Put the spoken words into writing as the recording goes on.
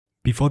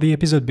Before the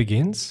episode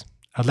begins,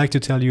 I'd like to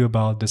tell you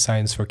about the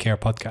Science for Care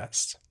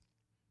podcast.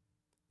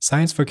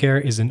 Science for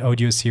Care is an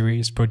audio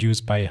series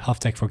produced by Health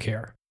Tech for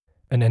Care,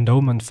 an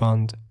endowment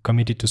fund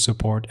committed to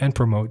support and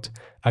promote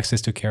access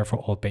to care for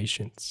all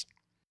patients.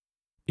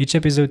 Each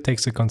episode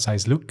takes a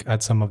concise look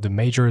at some of the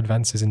major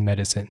advances in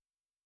medicine: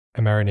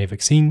 mRNA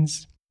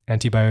vaccines,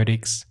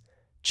 antibiotics,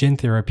 gene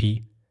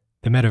therapy,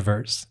 the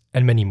metaverse,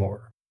 and many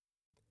more.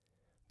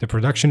 The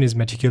production is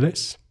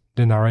meticulous,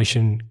 the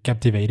narration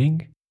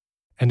captivating,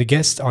 and the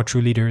guests are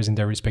true leaders in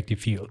their respective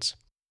fields.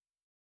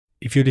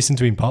 If you listen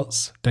to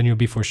Impulse, then you'll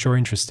be for sure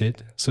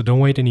interested, so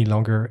don't wait any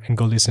longer and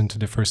go listen to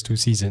the first 2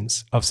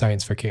 seasons of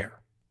Science for Care.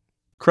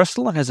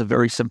 Cresilon has a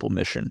very simple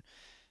mission: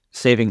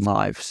 saving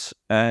lives.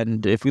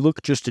 And if we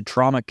look just at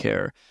trauma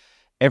care,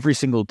 every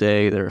single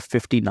day there are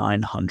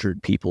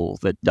 5,900 people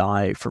that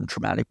die from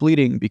traumatic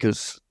bleeding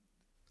because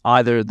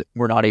either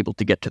we're not able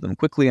to get to them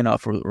quickly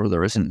enough or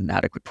there isn't an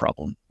adequate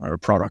problem or a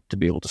product to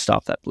be able to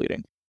stop that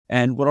bleeding.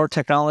 And what our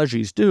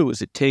technologies do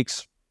is it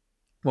takes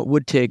what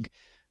would take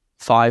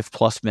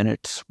 5+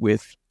 minutes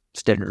with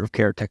standard of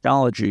care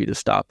technology to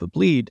stop a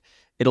bleed.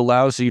 It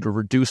allows you to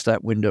reduce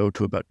that window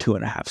to about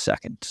 2.5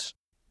 seconds,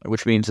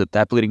 which means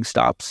that bleeding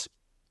stops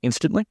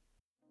instantly.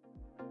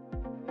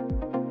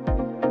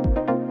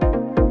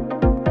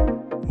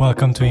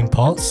 Welcome to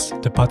Impulse,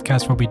 the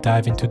podcast where we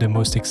dive into the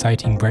most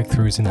exciting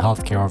breakthroughs in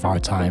healthcare of our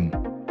time.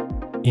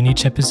 In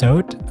each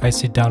episode, I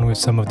sit down with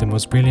some of the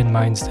most brilliant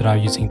minds that are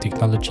using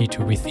technology to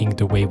rethink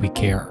the way we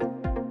care.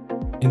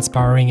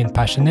 Inspiring and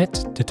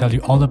passionate to tell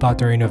you all about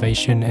their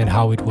innovation and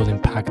how it will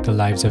impact the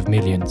lives of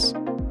millions.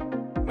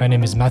 My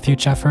name is Matthew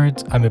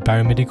Chafford. I'm a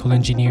biomedical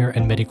engineer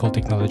and medical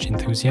technology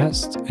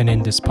enthusiast, and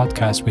in this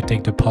podcast, we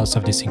take the pulse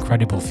of this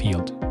incredible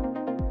field.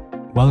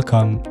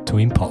 Welcome to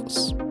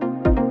Impulse.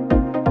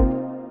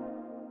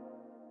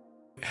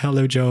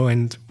 Hello, Joe,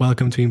 and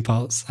welcome to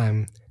Impulse.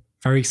 I'm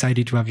very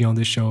excited to have you on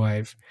the show.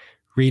 I've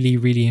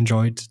really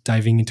enjoyed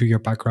diving into your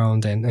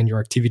background and your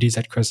activities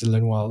at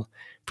Cresilon while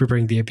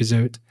preparing the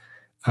episode.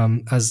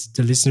 As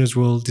the listeners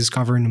will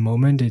discover in a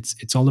moment,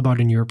 it's all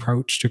about a new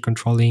approach to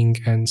controlling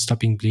and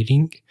stopping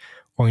bleeding,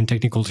 or in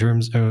technical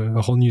terms,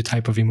 a whole new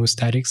type of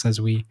hemostatics,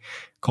 as we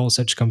call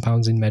such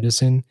compounds in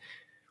medicine.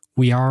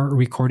 We are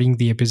recording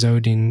the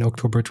episode in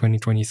October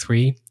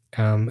 2023,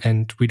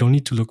 and we don't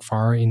need to look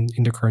far in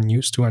the current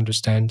news to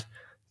understand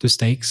the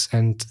stakes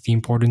and the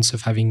importance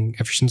of having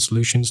efficient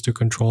solutions to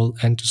control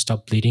and to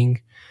stop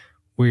bleeding.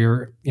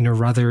 We're in a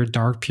rather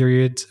dark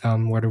period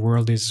where the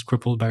world is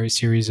crippled by a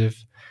series of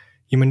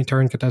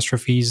humanitarian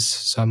catastrophes,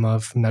 some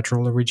of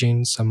natural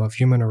origin, some of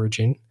human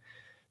origin.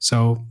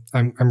 So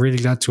I'm really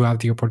glad to have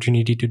the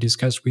opportunity to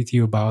discuss with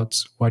you about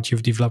what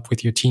you've developed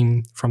with your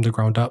team from the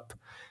ground up,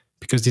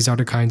 because these are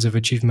the kinds of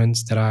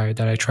achievements that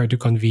I try to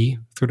convey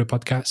through the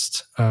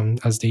podcast,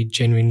 as they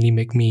genuinely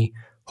make me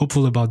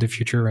hopeful about the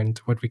future and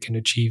what we can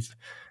achieve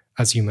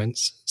as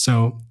humans.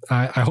 So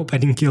I hope I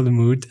didn't kill the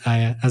mood.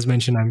 As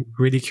mentioned, I'm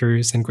really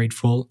curious and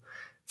grateful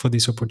for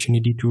this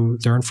opportunity to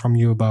learn from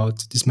you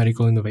about this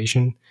medical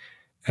innovation.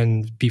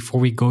 And before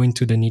we go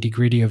into the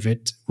nitty-gritty of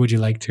it, would you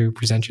like to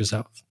present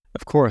yourself?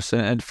 Of course.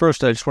 And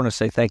first, I just want to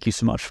say thank you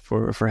so much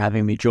for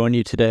having me join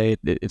you today.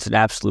 It's an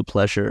absolute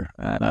pleasure,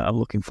 and I'm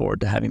looking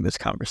forward to having this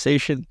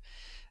conversation.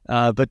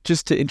 But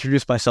just to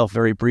introduce myself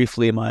very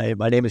briefly, my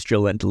name is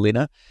Joe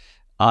Landolina.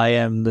 I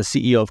am the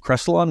CEO of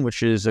Cresilon,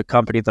 which is a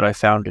company that I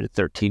founded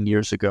 13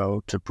 years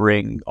ago to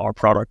bring our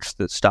products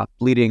that stop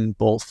bleeding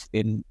both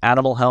in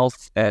animal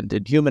health and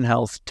in human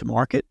health to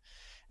market.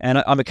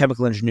 And I'm a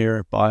chemical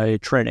engineer by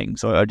training,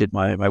 so I did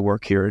my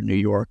work here in New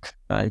York,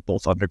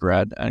 both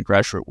undergrad and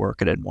graduate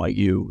work at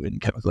NYU in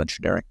chemical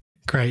engineering.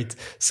 Great.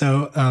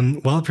 So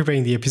while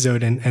preparing the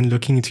episode and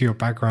looking into your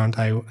background,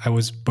 I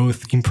was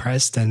both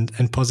impressed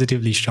and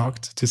positively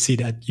shocked to see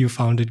that you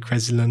founded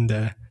Cresilon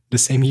the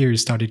same year you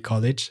started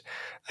college.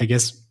 I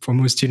guess for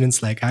most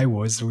students like I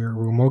was, we're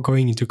more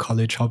going into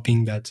college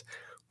hoping that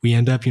we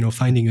end up,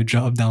 finding a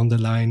job down the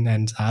line.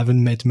 And I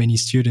haven't met many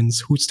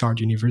students who start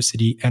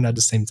university and at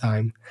the same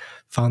time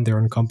found their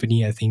own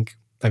company.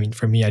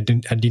 For me, I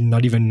did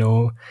not even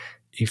know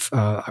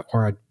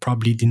or I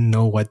probably didn't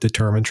know what the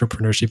term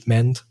entrepreneurship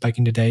meant back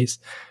in the days.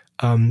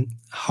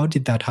 How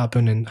did that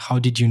happen? And how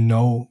did you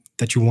know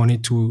that you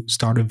wanted to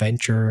start a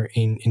venture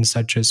in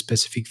such a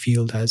specific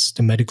field as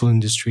the medical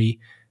industry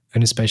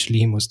and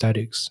especially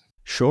hemostatics?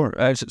 Sure.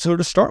 So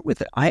to start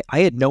with, I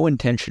had no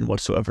intention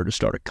whatsoever to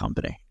start a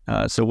company.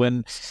 So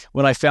when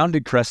I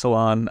founded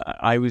Cresilon,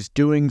 I was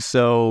doing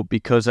so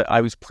because I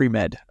was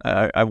pre-med.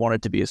 I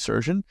wanted to be a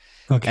surgeon,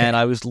 and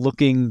I was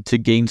looking to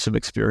gain some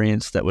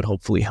experience that would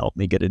hopefully help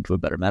me get into a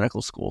better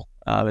medical school.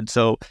 And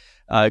so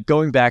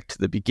going back to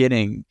the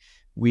beginning,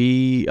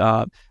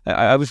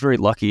 I was very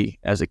lucky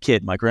as a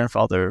kid. My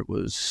grandfather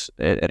was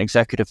an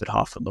executive at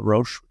Hoffman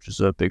LaRoche, which is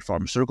a big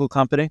pharmaceutical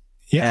company.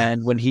 Yeah.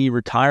 And when he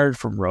retired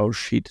from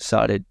Roche, he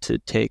decided to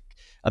take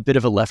a bit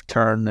of a left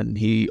turn and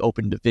he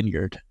opened a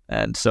vineyard.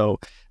 And so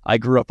I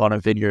grew up on a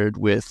vineyard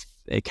with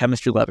a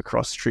chemistry lab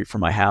across the street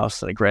from my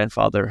house. And my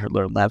grandfather had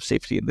learned lab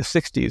safety in the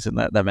 60s. And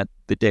that meant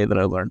the day that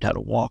I learned how to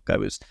walk, I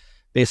was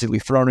basically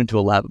thrown into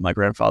a lab with my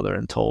grandfather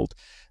and told,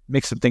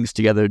 mix some things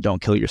together,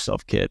 don't kill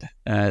yourself, kid.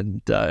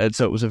 And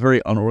so it was a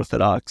very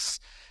unorthodox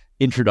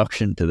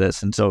introduction to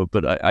this. And so,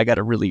 but I got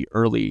a really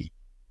early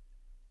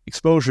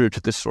exposure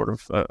to this sort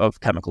of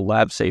chemical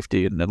lab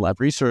safety and lab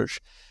research.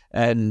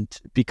 And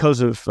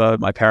because of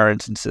my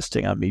parents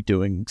insisting on me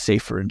doing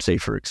safer and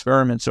safer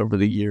experiments over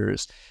the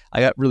years, I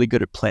got really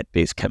good at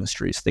plant-based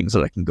chemistries, things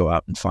that I can go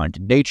out and find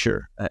in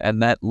nature.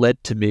 And that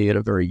led to me at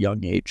a very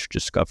young age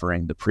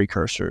discovering the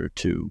precursor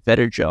to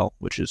Vetigel,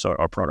 which is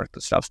our product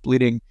that stops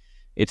bleeding.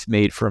 It's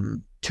made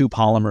from two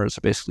polymers,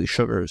 basically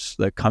sugars,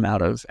 that come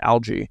out of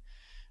algae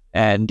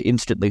and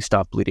instantly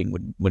stop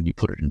bleeding when you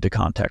put it into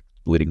contact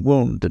bleeding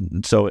wound.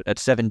 And so at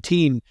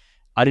 17,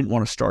 I didn't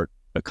want to start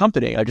a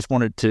company. I just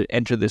wanted to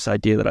enter this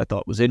idea that I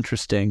thought was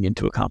interesting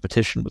into a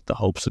competition with the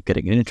hopes of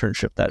getting an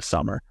internship that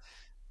summer.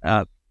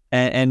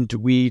 And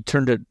we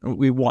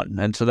won.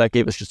 And so that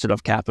gave us just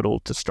enough capital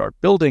to start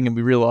building. And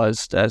we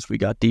realized as we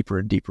got deeper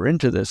and deeper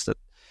into this that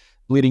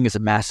bleeding is a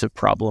massive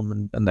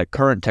problem and that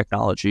current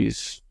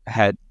technologies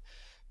had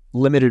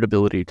limited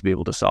ability to be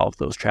able to solve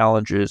those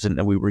challenges,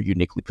 and we were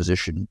uniquely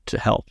positioned to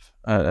help.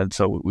 And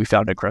so we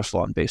founded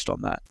Cresilon based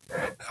on that.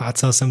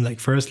 That's awesome. Like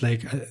first,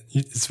 like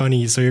it's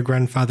funny. So your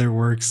grandfather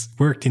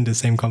worked in the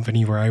same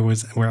company where I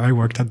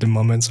worked at the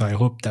moment. So I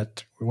hope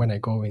that when I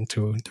go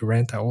into the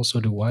rent, I also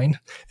do wine.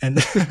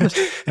 And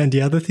and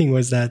the other thing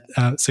was that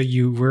so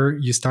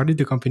you started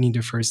the company in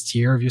the first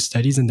year of your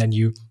studies, and then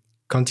you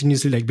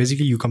continuously, like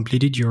basically you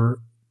completed your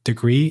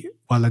degree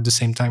while at the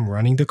same time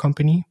running the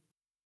company.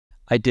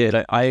 I did.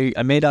 I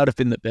may not have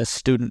been the best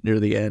student near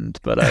the end,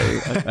 but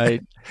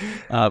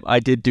I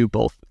did do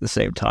both at the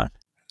same time.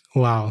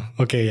 Wow.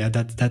 Okay. Yeah,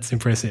 that's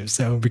impressive.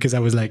 So because I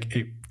was like,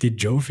 hey, did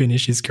Joe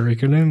finish his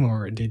curriculum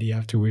or did he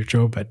have to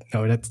withdraw? But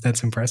no,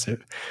 that's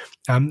impressive.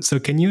 So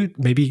can you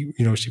maybe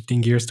shifting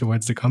gears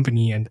towards the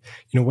company and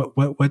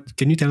what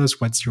can you tell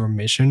us what's your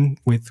mission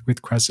with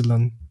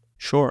Cresilon?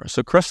 Sure.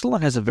 So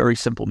Cresilon has a very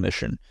simple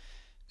mission: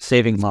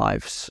 saving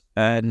lives.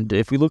 And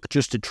if we look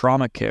just at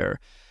trauma care,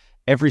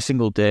 every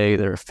single day,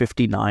 there are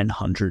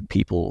 5,900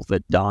 people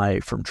that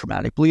die from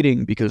traumatic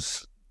bleeding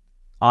because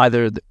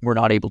either we're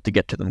not able to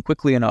get to them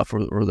quickly enough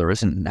or there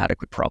isn't an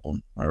adequate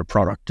problem or a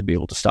product to be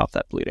able to stop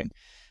that bleeding.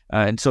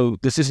 And so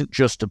this isn't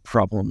just a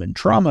problem in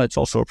trauma, it's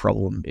also a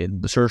problem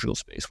in the surgical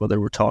space, whether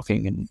we're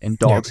talking in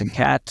dogs and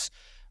cats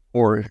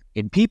or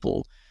in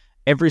people.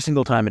 Every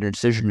single time an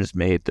incision is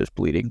made, there's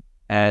bleeding.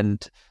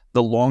 And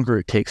the longer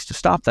it takes to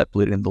stop that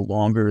bleeding, the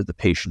longer the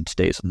patient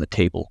stays on the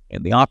table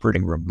in the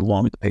operating room. The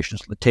longer the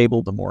patient's on the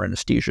table, the more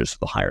anesthesia, so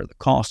the higher the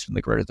cost and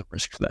the greater the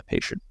risk for that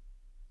patient.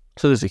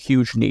 So there's a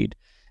huge need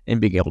in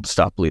being able to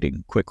stop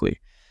bleeding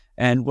quickly.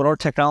 And what our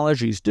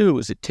technologies do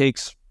is it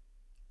takes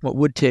what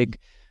would take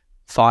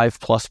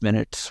 5+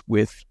 minutes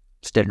with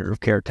standard of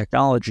care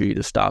technology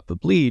to stop a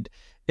bleed.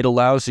 It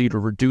allows you to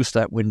reduce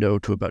that window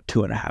to about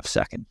 2.5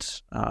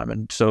 seconds.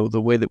 And so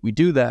the way that we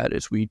do that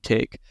is we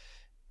take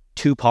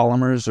two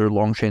polymers or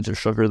long chains of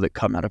sugar that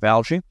come out of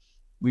algae.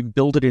 We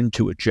build it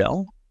into a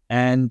gel,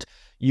 and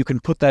you can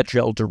put that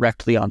gel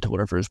directly onto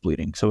whatever is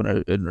bleeding. So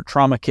in a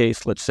trauma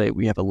case, let's say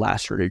we have a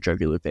lacerated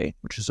jugular vein,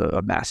 which is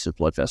a massive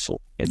blood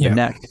vessel in the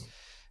neck.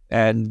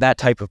 And that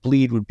type of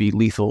bleed would be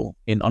lethal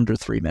in under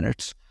 3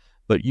 minutes.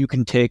 But you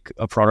can take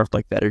a product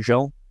like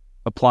Vetigel,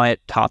 apply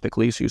it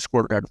topically, so you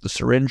squirt it out of the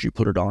syringe, you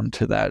put it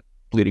onto that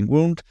bleeding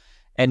wound,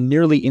 and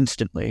nearly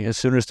instantly, as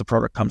soon as the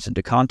product comes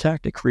into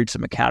contact, it creates a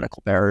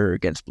mechanical barrier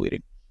against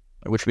bleeding,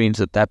 which means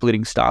that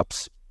bleeding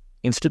stops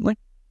instantly.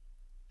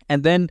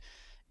 And then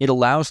it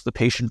allows the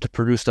patient to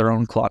produce their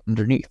own clot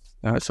underneath.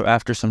 So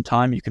after some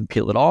time, you can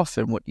peel it off,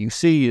 and what you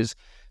see is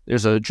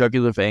there's a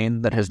jugular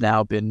vein that has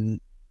now been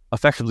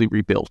effectively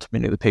rebuilt,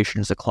 meaning the patient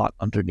has a clot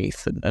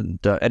underneath. And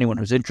anyone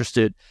who's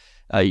interested,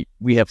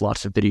 we have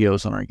lots of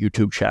videos on our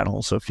YouTube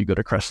channel. So if you go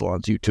to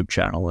Cresilon's YouTube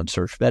channel and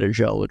search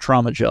Vetigel or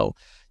Trauma Gel,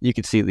 you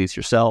can see these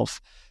yourself.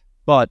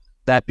 But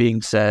that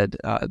being said,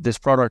 this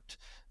product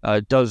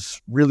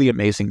does really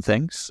amazing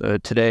things.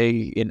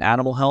 Today in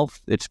animal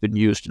health, it's been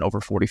used in over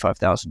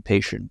 45,000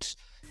 patients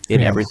in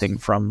everything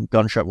from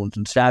gunshot wounds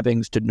and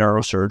stabbings to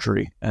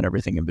neurosurgery and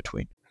everything in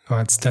between. Oh,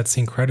 that's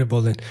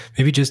incredible. And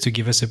maybe just to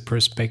give us a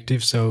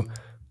perspective, so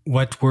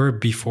what were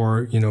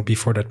before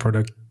that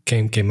product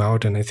came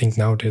out, and I think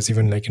now there's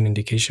even like an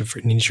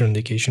initial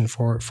indication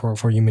for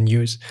human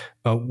use.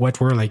 What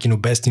were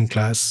best in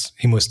class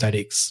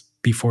hemostatics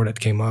before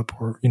that came up,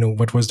 or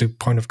what was the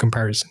point of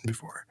comparison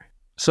before?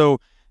 So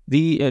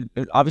the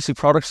obviously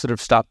products that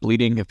have stopped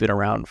bleeding have been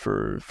around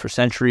for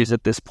centuries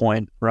at this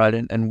point, right?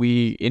 And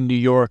we in New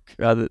York,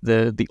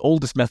 the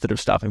oldest method of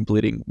stopping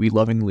bleeding we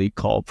lovingly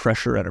call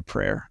pressure and a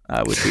prayer,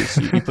 which is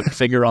you put your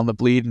finger on the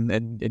bleed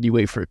and you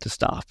wait for it to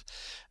stop.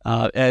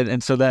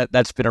 And so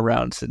that's been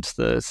around since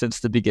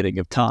the beginning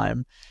of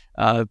time.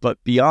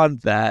 But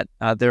beyond that,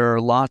 there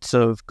are lots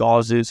of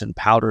gauzes and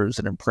powders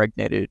and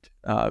impregnated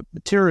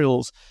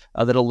materials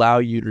that allow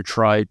you to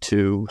try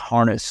to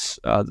harness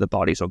the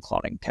body's own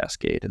clotting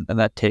cascade. And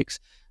that takes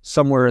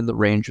somewhere in the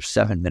range of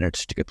 7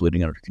 minutes to get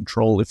bleeding under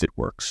control if it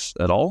works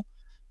at all.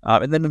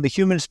 And then in the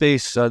human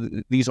space,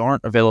 these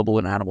aren't available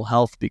in animal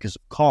health because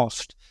of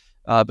cost,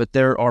 but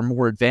there are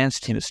more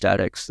advanced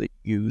hemostatics that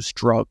use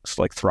drugs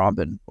like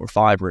thrombin or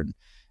fibrin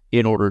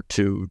in order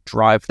to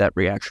drive that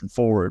reaction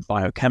forward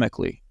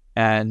biochemically.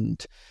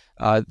 And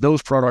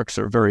those products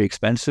are very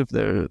expensive.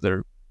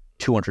 They're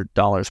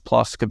 $200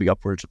 plus, could be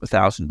upwards of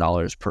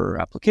 $1,000 per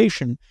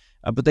application,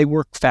 but they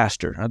work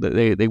faster.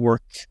 They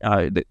work.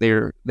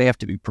 They have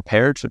to be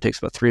prepared, so it takes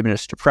about 3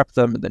 minutes to prep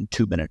them, and then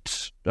 2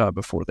 minutes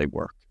before they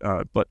work.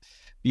 But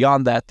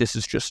beyond that, this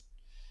is just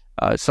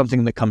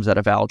something that comes out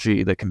of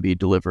algae that can be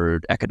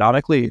delivered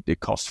economically. It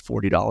costs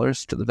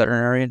 $40 to the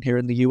veterinarian here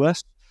in the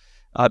U.S.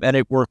 And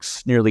it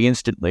works nearly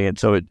instantly, and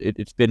so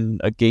it's been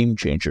a game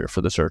changer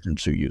for the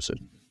surgeons who use it.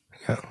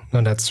 Yeah,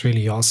 no, that's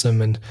really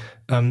awesome. And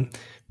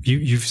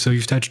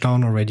you've touched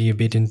on already a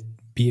bit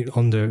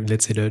on the,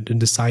 let's say,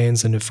 the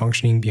science and the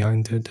functioning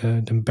behind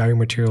the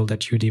biomaterial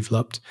that you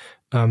developed.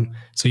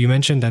 So you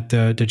mentioned that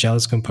the gel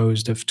is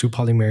composed of two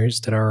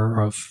polymers that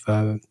are of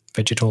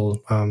vegetal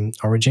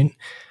origin.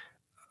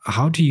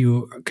 Could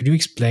you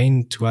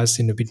explain to us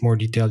in a bit more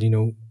detail,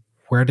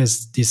 where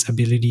does this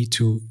ability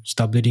to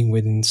stop bleeding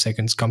within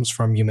seconds comes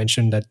from? You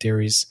mentioned that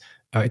there is,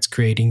 it's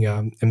creating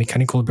a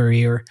mechanical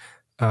barrier.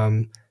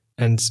 And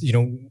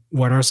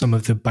what are some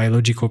of the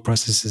biological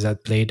processes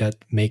at play that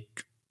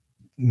make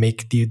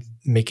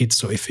it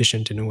so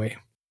efficient in a way?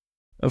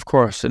 Of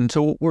course. And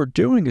so what we're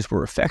doing is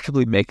we're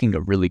effectively making a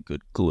really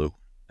good glue.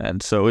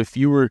 And so if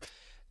you were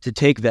to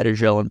take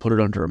Vetigel and put it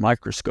under a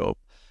microscope,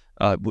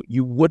 what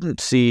you wouldn't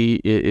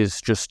see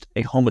is just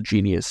a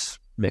homogeneous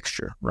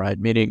mixture, right?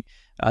 Meaning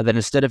that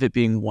instead of it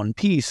being one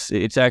piece,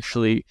 it's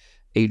actually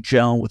a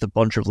gel with a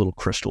bunch of little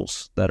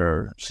crystals that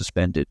are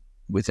suspended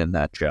within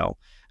that gel.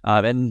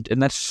 And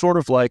that's sort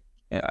of like,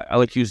 I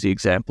like to use the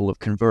example of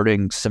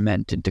converting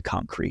cement into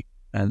concrete.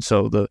 And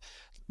so the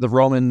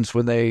Romans,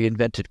 when they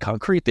invented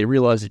concrete, they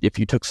realized that if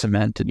you took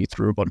cement and you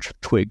threw a bunch of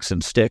twigs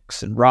and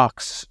sticks and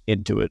rocks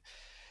into it,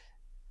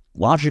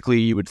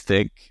 logically you would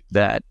think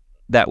that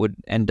that would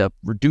end up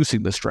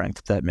reducing the strength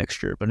of that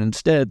mixture. But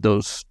instead,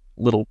 those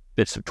little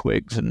bits of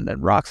twigs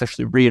and rocks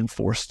actually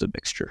reinforce the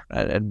mixture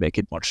and make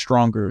it much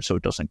stronger so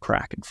it doesn't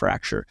crack and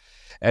fracture.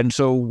 And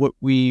so what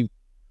we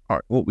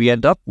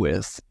end up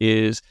with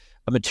is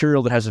a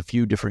material that has a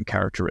few different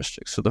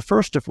characteristics. So the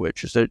first of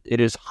which is that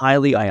it is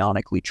highly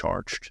ionically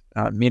charged,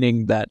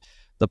 meaning that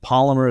the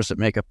polymers that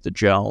make up the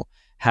gel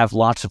have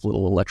lots of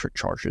little electric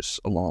charges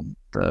along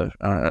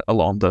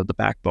the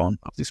backbone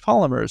of these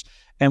polymers.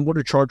 And what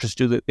do charges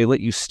do? They let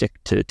you stick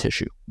to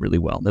tissue really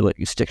well. They let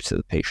you stick to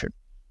the patient.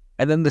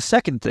 And then the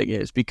second thing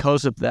is,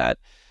 because of that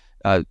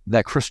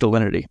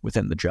crystallinity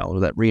within the gel, or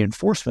that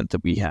reinforcement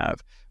that we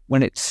have,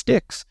 when it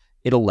sticks,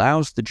 it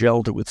allows the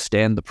gel to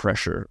withstand the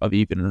pressure of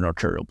even an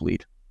arterial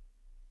bleed.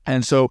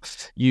 And so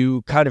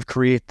you kind of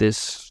create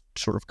this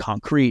sort of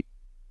concrete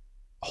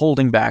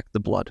holding back the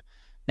blood.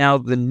 Now,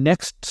 the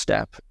next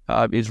step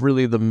is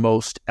really the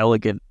most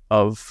elegant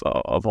of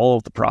all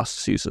of the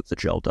processes that the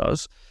gel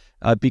does,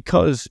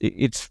 because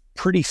it's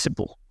pretty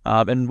simple.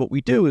 And what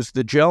we do is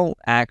the gel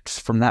acts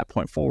from that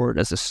point forward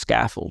as a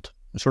scaffold,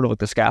 sort of like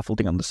the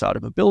scaffolding on the side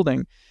of a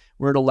building,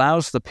 where it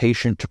allows the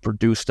patient to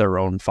produce their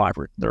own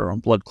fibrin, their own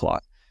blood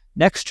clot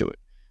next to it.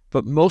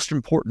 But most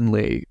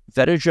importantly,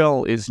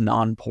 Vetigel is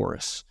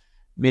non-porous,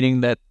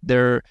 meaning that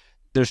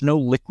there's no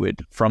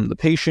liquid from the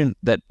patient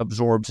that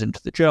absorbs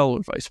into the gel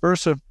or vice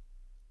versa.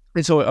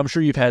 And so I'm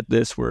sure you've had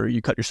this where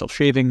you cut yourself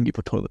shaving, you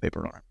put toilet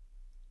paper on it.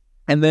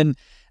 And then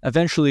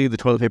eventually the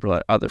toilet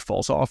paper either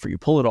falls off or you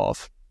pull it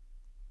off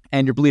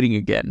and you're bleeding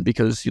again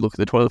because you look at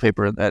the toilet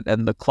paper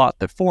and the clot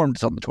that formed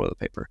is on the toilet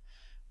paper.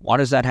 Why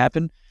does that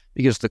happen?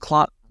 Because the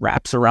clot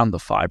wraps around the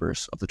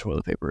fibers of the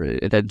toilet paper.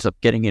 It ends up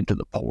getting into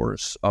the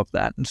pores of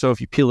that. And so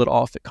if you peel it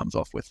off, it comes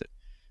off with it.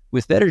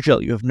 With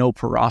Vetigel, you have no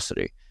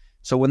porosity.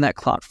 So when that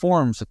clot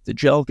forms, if the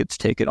gel gets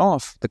taken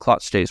off, the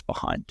clot stays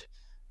behind.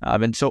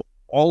 And so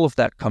all of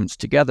that comes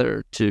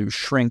together to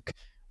shrink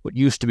what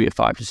used to be a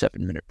 5 to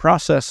 7 minute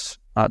process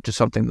to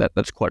something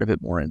that's quite a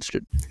bit more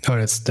instant. Oh,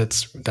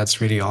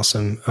 that's really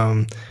awesome.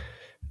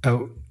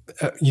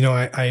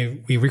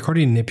 We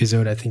recorded an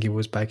episode, I think it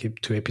was back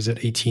to episode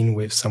 18,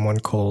 with someone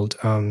called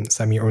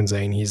Sami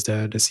Ornstein. He's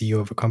the CEO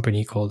of a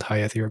company called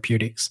Haya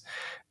Therapeutics.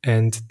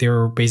 And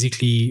they're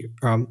basically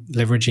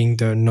leveraging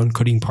the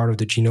non-coding part of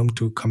the genome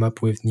to come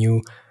up with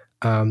new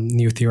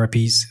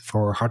therapies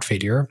for heart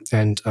failure.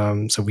 And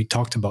so we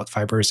talked about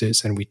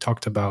fibrosis and we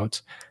talked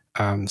about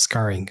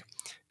scarring.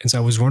 And so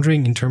I was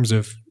wondering, in terms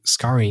of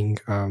scarring,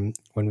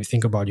 when we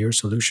think about your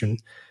solution,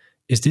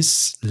 is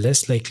this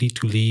less likely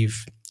to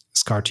leave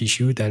scar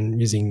tissue than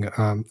using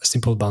a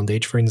simple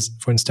bandage, for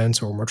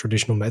instance, or more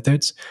traditional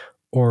methods?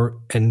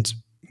 And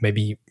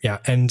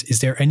is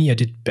there any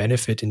added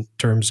benefit in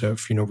terms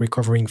of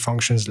recovering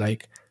functions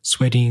like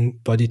sweating,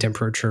 body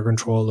temperature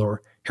control,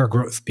 or hair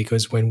growth?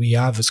 Because when we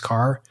have a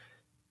scar,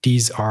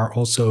 these are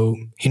also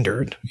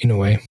hindered in a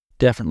way.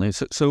 Definitely.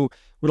 So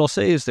what I'll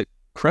say is that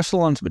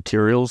Cresilon's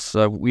materials,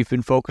 we've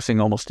been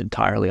focusing almost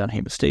entirely on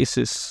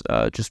hemostasis,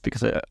 just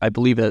because I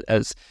believe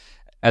as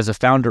as a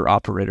founder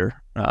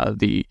operator,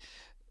 the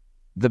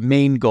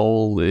main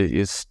goal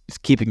is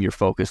keeping your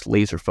focus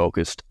laser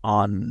focused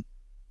on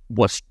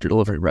what's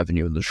delivering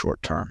revenue in the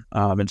short term.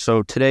 And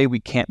so today we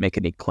can't make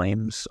any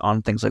claims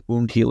on things like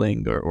wound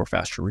healing or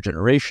faster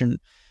regeneration.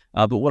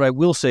 But what I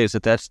will say is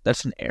that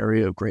that's an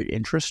area of great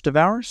interest of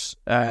ours,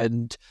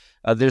 and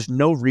there's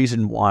no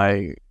reason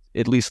why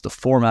at least the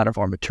format of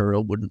our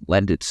material wouldn't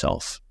lend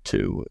itself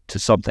to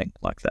something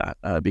like that.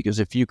 Because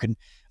if you can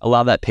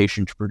allow that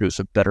patient to produce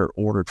a better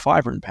ordered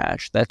fibrin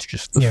patch, that's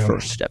just the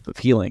first step of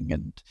healing.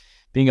 And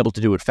being able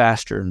to do it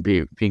faster and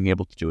being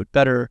able to do it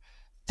better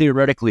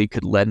theoretically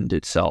could lend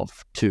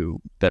itself to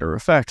better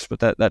effects, but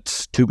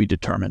that's to be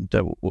determined.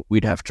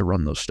 We'd have to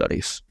run those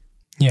studies.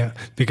 Yeah,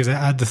 because I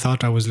had the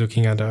thought, I was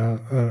looking at,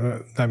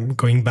 I'm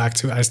going back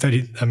to, I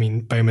studied,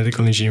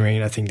 biomedical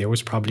engineering. I think there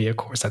was probably a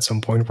course at some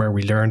point where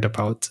we learned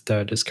about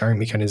the scarring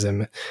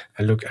mechanism.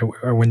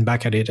 I went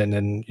back at it, and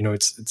then,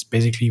 it's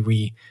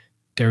basically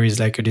there is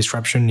like a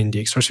disruption in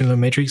the extracellular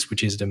matrix,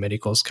 which is the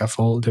medical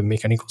scaffold, the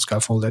mechanical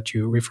scaffold that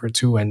you refer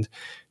to. And,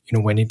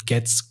 when it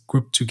gets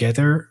grouped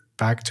together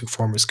back to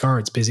form a scar,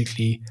 it's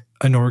basically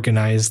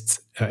unorganized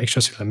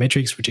extracellular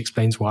matrix, which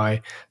explains why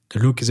the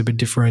look is a bit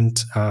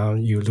different.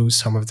 You lose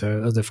some of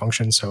the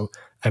functions. So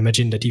I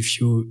imagine that if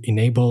you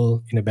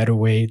enable in a better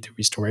way the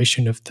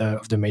restoration of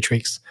the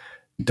matrix,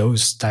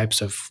 those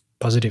types of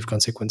positive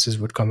consequences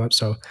would come up.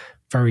 So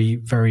very,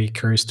 very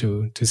curious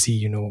to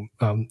see,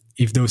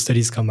 if those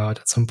studies come out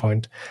at some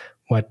point,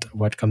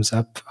 what comes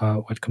up,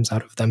 what comes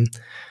out of them.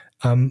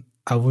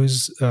 I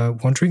was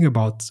wondering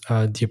about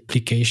the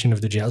application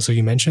of the gel. So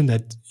you mentioned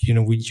that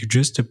you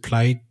just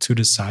apply it to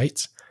the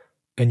site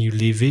and you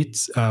leave it.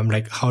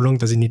 Like, how long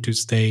does it need to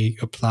stay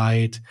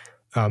applied?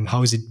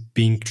 How is it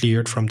being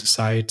cleared from the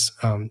site?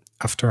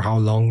 After how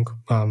long?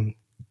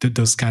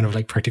 Those kind of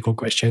like practical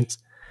questions.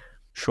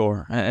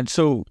 Sure. And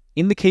so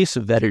in the case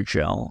of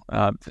Vetigel,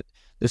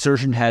 the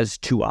surgeon has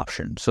two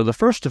options. So the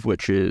first of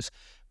which is,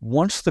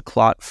 once the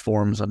clot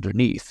forms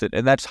underneath,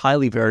 and that's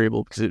highly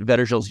variable because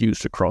Vetigel is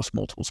used across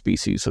multiple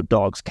species, so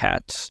dogs,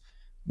 cats,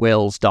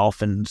 whales,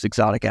 dolphins,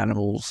 exotic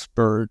animals,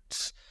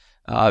 birds,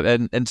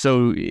 and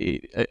so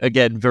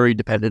again, very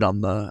dependent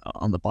on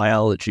the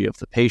biology of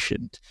the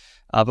patient.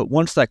 But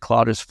once that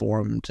clot is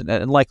formed,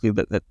 and likely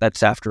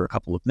that's after a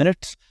couple of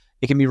minutes,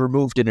 it can be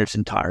removed in its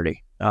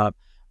entirety.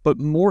 But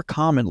more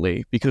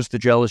commonly, because the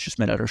gel is just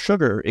made out of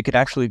sugar, it could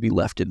actually be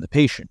left in the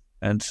patient.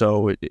 And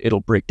so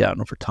it'll break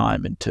down over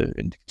time into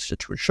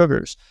constituent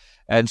sugars.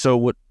 And so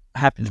what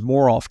happens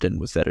more often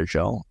with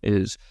Vetigel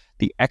is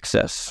the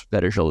excess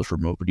Vetigel is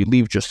removed, but you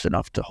leave just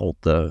enough to hold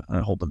the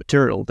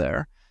material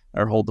there,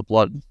 or hold the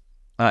blood,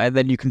 and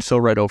then you can sew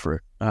right over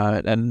it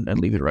and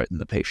leave it right in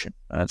the patient.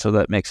 And so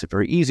that makes it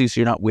very easy, so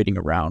you're not waiting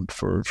around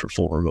for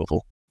full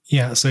removal.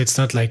 Yeah, so it's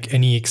not like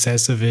any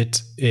excess of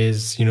it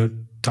is,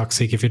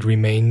 toxic. If it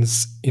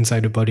remains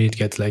inside the body, it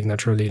gets like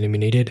naturally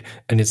eliminated,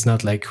 and it's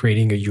not like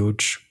creating a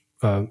huge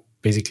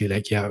basically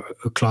like a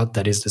clot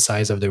that is the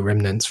size of the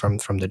remnants from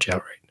the gel,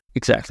 right?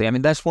 Exactly. I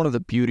mean, that's one of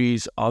the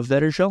beauties of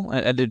Vetigel,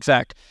 and in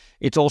fact,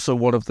 it's also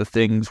one of the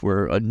things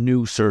where a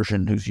new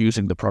surgeon who's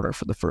using the product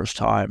for the first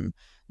time,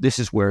 this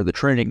is where the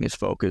training is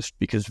focused,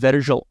 because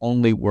Vetigel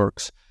only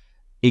works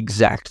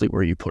exactly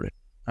where you put it,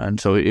 and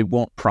so it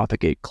won't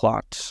propagate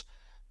clots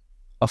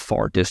a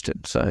far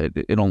distance.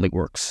 It only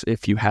works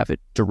if you have it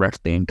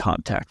directly in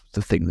contact with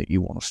the thing that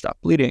you want to stop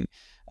bleeding,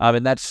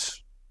 and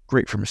that's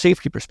great from a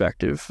safety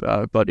perspective,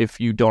 but if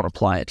you don't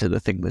apply it to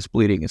the thing that's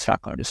bleeding, it's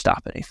not going to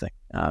stop anything.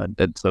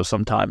 And so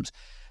sometimes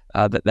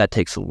that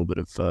takes a little bit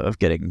of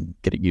getting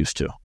used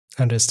to.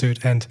 Understood.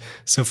 And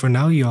so for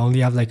now, you only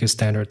have like a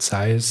standard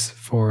size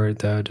for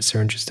the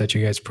syringes that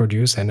you guys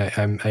produce. And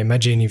I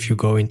imagine if you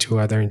go into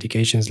other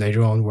indications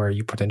later on where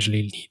you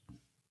potentially need,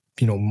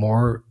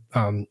 more,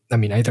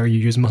 either you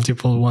use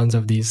multiple ones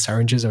of these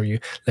syringes, or you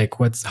like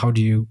how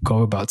do you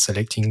go about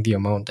selecting the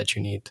amount that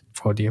you need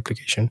for the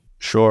application?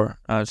 Sure.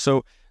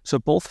 So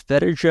both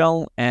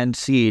Vetigel and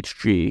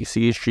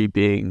CHG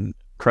being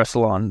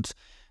Cresilon's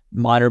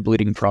minor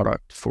bleeding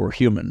product for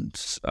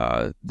humans,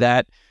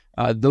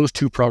 those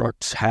two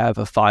products have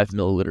a 5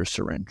 milliliter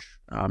syringe.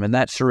 And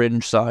that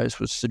syringe size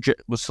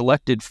was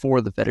selected for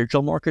the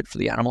Vetigel market, for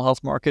the animal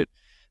health market,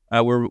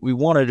 where we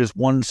wanted is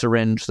one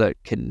syringe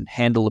that can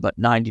handle about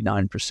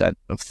 99%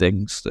 of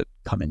things that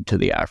come into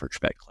the average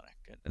vet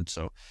clinic. And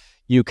so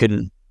you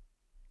can,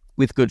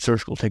 with good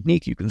surgical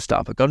technique, you can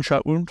stop a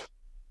gunshot wound.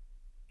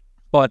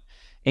 But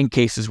in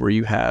cases where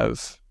you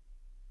have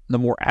the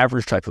more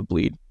average type of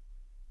bleed,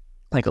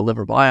 like a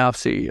liver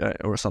biopsy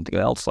or something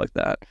else like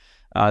that,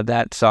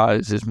 that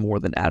size is more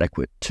than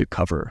adequate to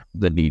cover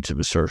the needs of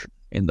a surgeon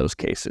in those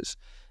cases.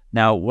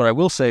 Now, what I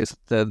will say is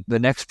the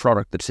next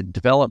product that's in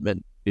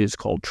development is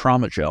called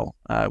Trauma Gel,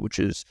 which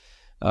is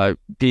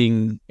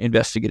being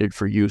investigated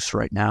for use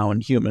right now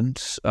in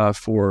humans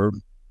for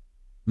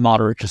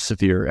moderate to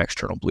severe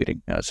external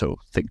bleeding. So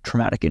think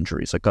traumatic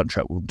injuries like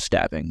gunshot wounds,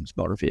 stabbings,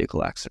 motor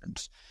vehicle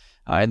accidents.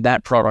 And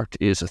that product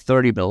is a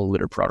 30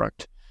 milliliter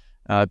product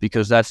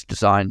because that's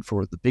designed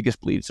for the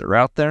biggest bleeds that are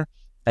out there.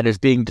 and is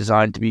being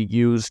designed to be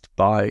used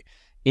by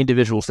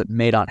individuals that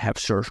may not have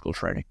surgical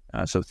training.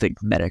 So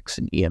think medics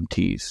and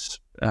EMTs.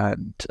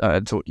 And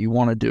so what you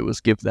want to do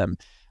is give them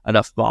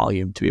enough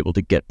volume to be able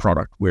to get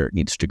product where it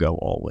needs to go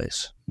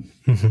always.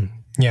 Mm-hmm.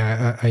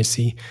 Yeah, I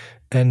see.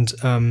 And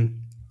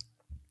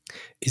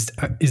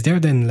is there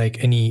then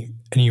like any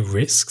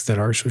risks that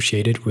are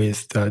associated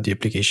with the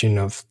application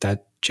of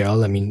that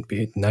gel? I mean,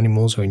 be it in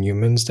animals or in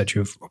humans that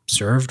you've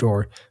observed,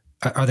 or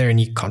are there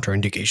any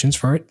contraindications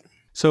for it?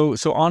 So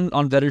on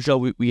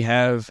Vetigel, we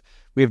have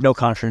no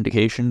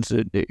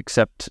contraindications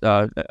except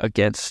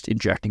against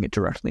injecting it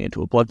directly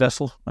into a blood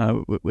vessel,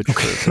 which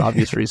for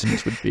obvious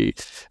reasons would be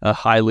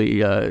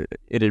highly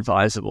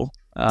inadvisable.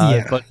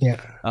 But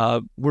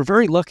we're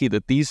very lucky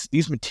that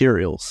these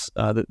materials,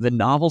 the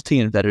novelty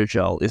in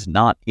Vetigel is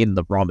not in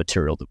the raw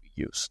material that we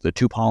use. The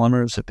two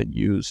polymers have been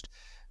used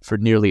for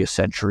nearly a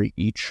century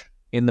each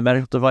in the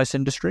medical device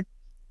industry.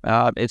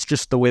 It's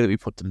just the way that we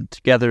put them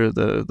together,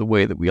 the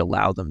way that we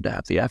allow them to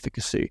have the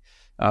efficacy.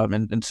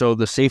 And so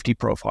the safety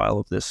profile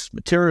of this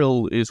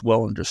material is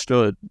well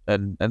understood.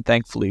 And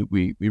thankfully,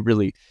 we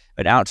really,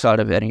 and outside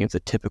of any of the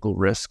typical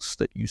risks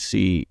that you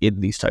see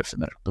in these types of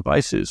medical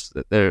devices,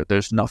 that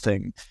there's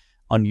nothing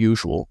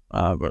unusual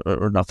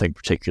or nothing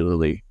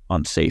particularly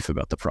unsafe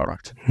about the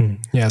product.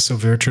 Yeah, so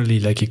virtually,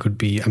 like it could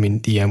be, I mean,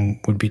 the aim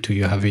would be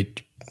to have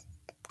it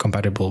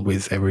compatible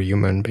with every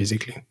human,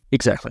 basically.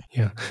 Exactly.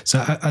 Yeah.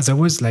 So as I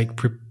was like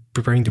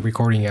preparing the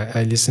recording,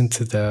 I listened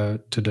to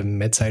the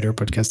MedSider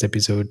podcast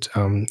episode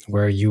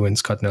where you and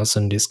Scott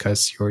Nelson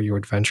discuss your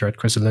adventure at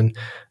Cresilon.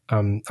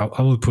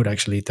 I will put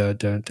actually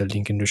the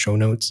link in the show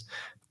notes.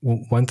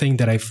 One thing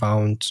that I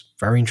found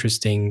very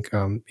interesting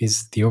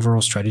is the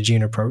overall strategy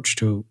and approach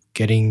to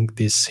getting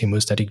this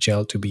hemostatic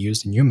gel to be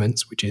used in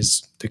humans, which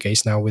is the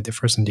case now with the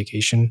first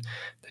indication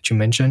that you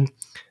mentioned.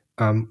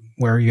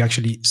 Where you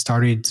actually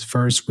started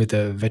first with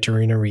a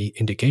veterinary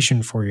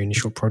indication for your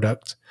initial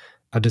product,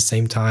 at the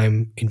same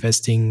time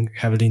investing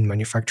heavily in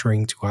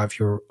manufacturing to have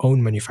your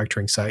own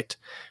manufacturing site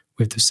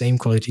with the same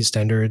quality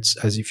standards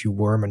as if you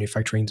were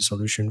manufacturing the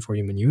solution for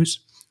human use,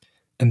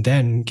 and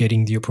then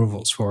getting the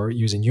approvals for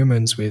use in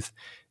humans with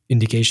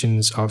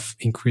indications of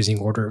increasing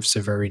order of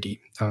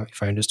severity,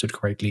 if I understood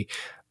correctly.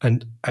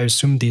 And I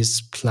assume this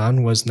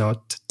plan was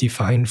not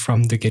defined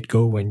from the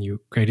get-go when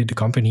you created the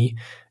company,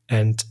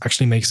 and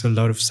actually makes a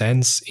lot of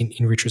sense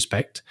in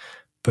retrospect.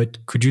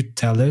 But could you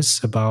tell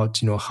us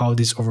about how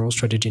this overall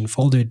strategy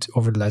unfolded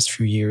over the last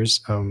few years?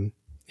 To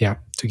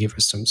give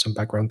us some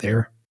background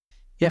there.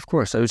 Yeah, of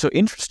course. So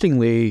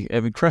interestingly, I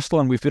mean,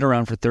 Cresilon, we've been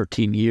around for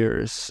 13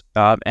 years,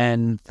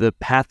 and the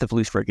path of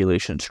least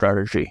regulation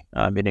strategy,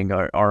 meaning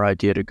our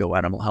idea to go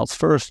animal health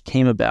first,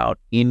 came about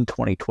in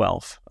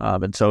 2012,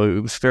 and so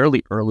it was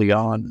fairly early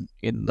on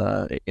in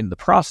the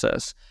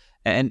process,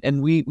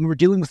 and we were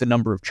dealing with a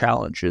number of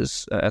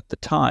challenges at the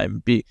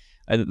time.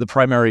 The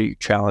primary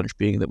challenge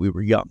being that we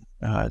were young,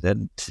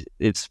 and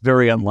it's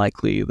very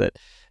unlikely that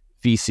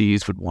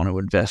VCs would want to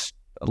invest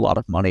a lot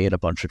of money in a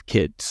bunch of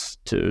kids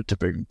to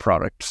bring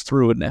products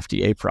through an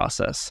FDA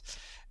process.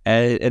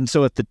 And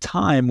so at the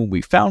time when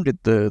we founded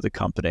the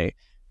company,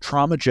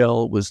 trauma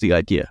gel was the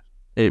idea.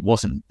 It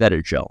wasn't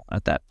Vetigel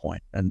at that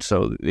point. And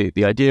so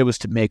the idea was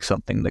to make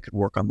something that could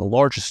work on the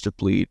largest of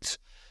bleeds.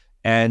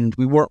 And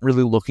we weren't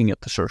really looking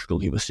at the surgical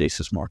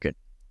hemostasis market.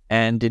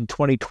 And in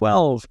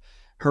 2012,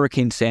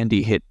 Hurricane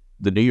Sandy hit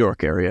the New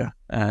York area.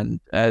 And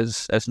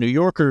as New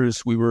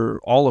Yorkers, we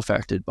were all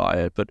affected by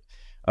it. But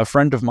a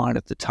friend of mine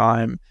at the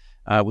time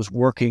was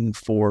working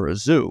for a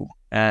zoo,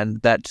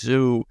 and that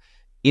zoo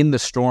in the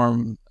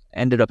storm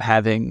ended up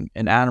having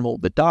an animal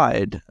that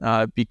died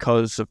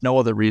because of no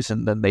other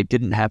reason than they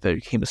didn't have a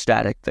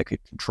hemostatic that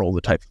could control the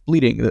type of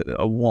bleeding.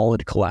 A wall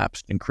had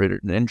collapsed and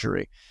created an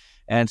injury.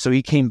 And so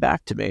he came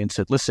back to me and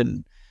said,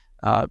 listen,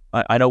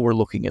 I know we're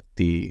looking at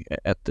the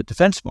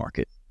defense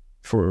market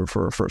for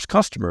a first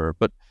customer,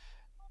 but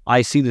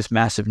I see this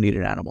massive need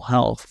in animal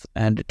health,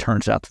 and it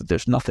turns out that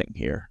there's nothing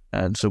here,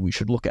 and so we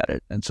should look at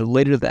it. And so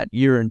later that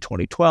year in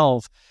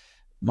 2012,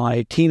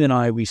 my team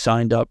and we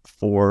signed up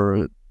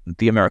for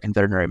the American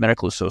Veterinary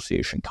Medical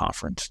Association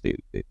conference, the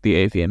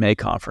AVMA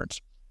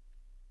conference.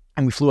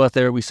 And we flew out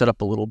there, we set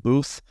up a little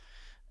booth,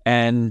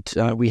 and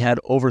we had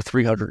over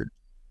 300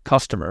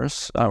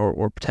 customers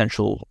or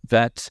potential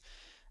vets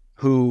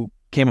who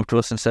came up to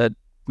us and said,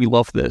 we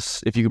love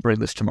this. If you could bring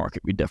this to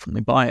market, we'd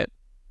definitely buy it.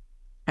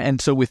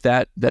 And so with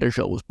that,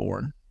 Vetigel was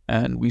born,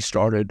 and we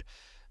started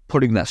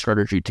putting that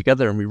strategy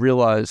together, and we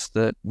realized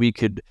that we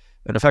could,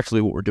 and effectively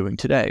what we're doing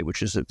today,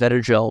 which is that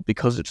Vetigel,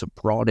 because it's a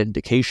broad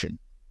indication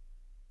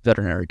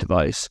veterinary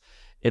device,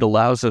 it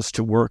allows us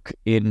to work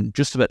in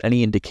just about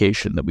any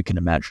indication that we can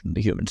imagine in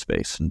the human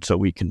space. And so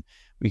we can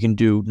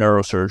do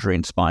neurosurgery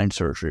and spine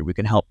surgery. We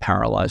can help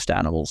paralyzed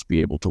animals be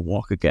able to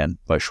walk again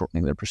by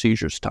shortening their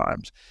procedures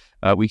times.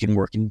 We can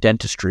work in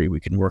dentistry. We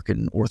can work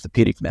in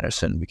orthopedic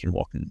medicine. We can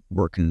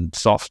work in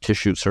soft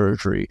tissue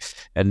surgery.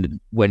 And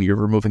when you're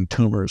removing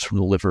tumors from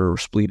the liver or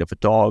spleen of a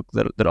dog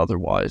that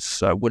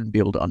otherwise wouldn't be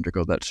able to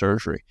undergo that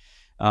surgery.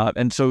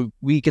 And so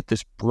we get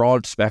this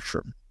broad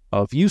spectrum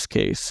of use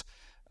case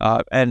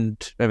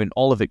And I mean,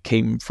 all of it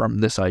came from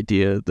this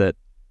idea that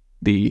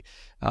the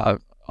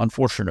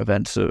unfortunate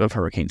events of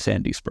Hurricane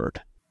Sandy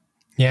spurred.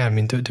 Yeah, I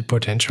mean the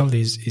potential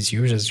is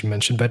huge, as you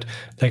mentioned. But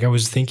like I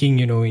was thinking,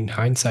 in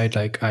hindsight,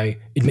 like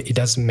it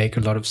doesn't make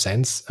a lot of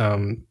sense.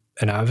 And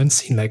I haven't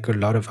seen like a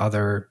lot of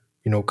other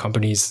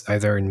companies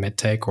either in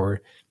medtech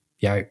or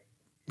yeah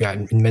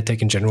in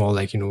medtech in general,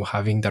 like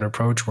having that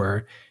approach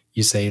where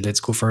you say let's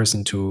go first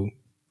into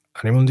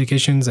animal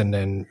indications and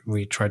then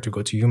we try to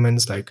go to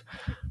humans. Like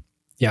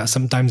yeah,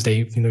 sometimes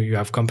you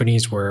have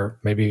companies where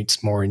maybe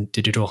it's more in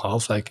digital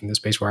health, like in the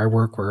space where I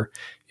work, where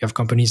you have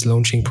companies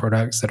launching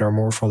products that are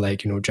more for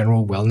like,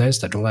 general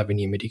wellness that don't have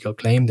any medical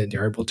claim, that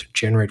they're able to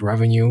generate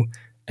revenue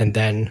and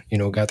then,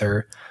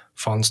 gather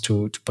funds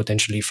to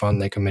potentially fund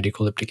like a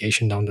medical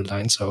application down the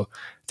line. So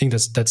I think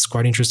that's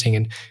quite interesting.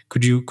 And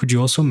could you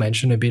also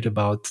mention a bit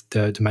about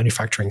the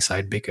manufacturing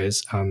side?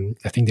 Because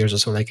I think there's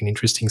also like an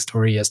interesting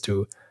story as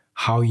to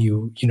how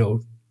you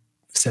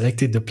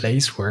selected the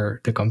place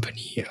where the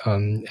company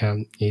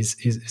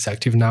is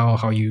active now,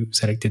 how you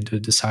selected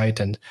the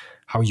site, and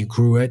how you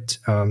grew it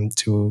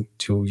to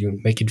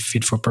make it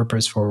fit for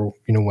purpose for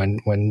when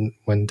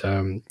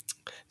the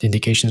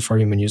indications for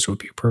human use will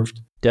be approved.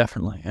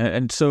 Definitely.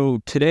 And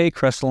so today,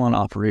 Cresilon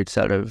operates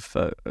out of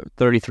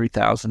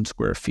 33,000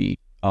 square feet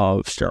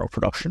of sterile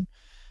production,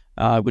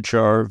 which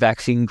are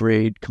vaccine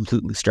grade,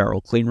 completely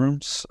sterile clean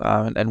rooms.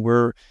 And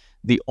we're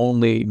the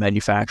only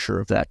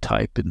manufacturer of that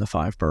type in the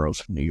 5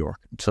 boroughs of New York.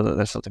 So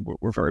that's something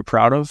we're very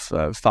proud of.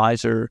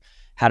 Pfizer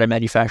had a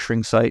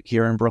manufacturing site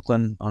here in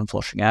Brooklyn on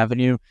Flushing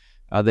Avenue.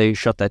 They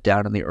shut that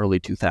down in the early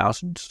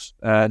 2000s.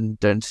 And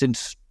then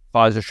since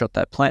Pfizer shut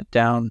that plant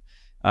down,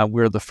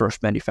 we're the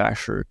first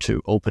manufacturer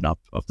to open up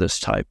of this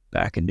type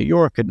back in New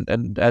York.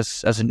 And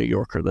as a New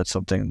Yorker, that's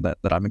something that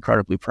I'm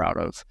incredibly proud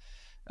of.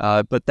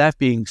 But that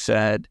being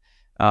said,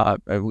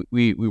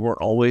 we weren't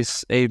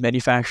always a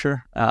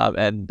manufacturer.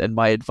 And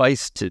my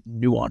advice to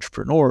new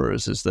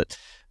entrepreneurs is that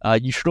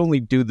you should only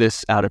do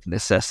this out of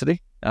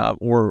necessity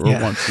or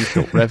once you've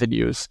built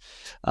revenues.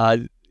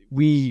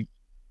 We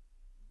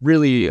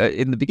really,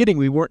 in the beginning,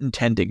 we weren't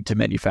intending to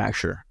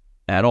manufacture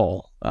at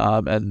all.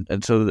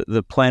 And so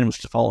the plan was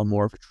to follow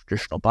more of a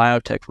traditional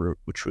biotech route,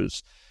 which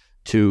was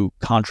to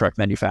contract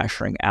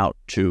manufacturing out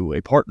to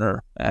a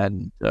partner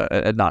and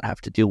not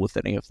have to deal with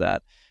any of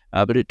that.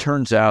 But it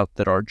turns out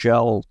that our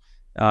gel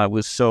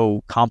was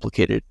so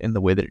complicated in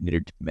the way that it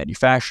needed to be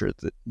manufactured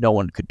that no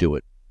one could do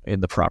it in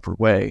the proper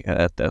way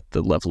at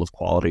the level of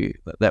quality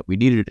that we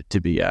needed it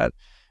to be at.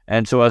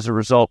 And so as a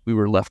result, we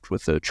were left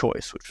with a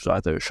choice, which was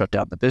either shut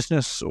down the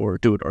business or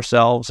do it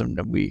ourselves. And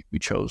we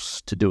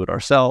chose to do it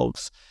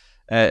ourselves.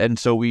 And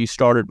so we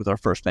started with our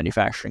first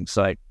manufacturing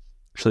site,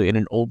 actually in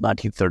an old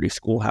 1930s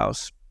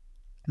schoolhouse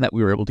that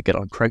we were able to get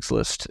on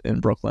Craigslist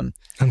in Brooklyn.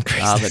 On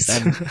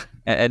Craigslist.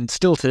 And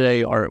still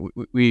today,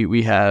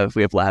 we have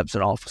labs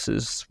and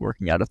offices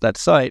working out of that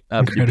site.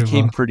 But it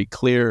became pretty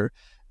clear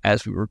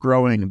as we were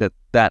growing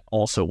that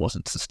also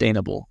wasn't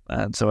sustainable.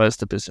 And so as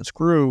the business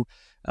grew,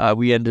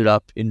 we ended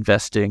up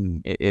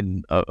investing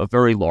in a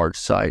very large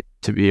site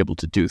to be able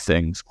to do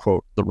things,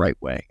 quote, the right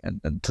way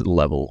and to the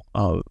level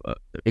of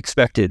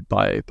expected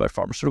by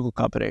pharmaceutical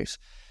companies.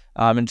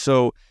 And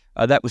so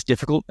that was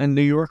difficult in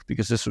New York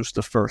because this was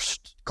the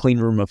first clean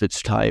room of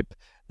its type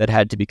that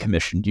had to be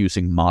commissioned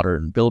using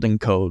modern building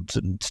codes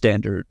and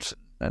standards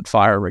and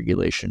fire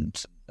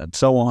regulations and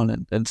so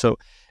on. And so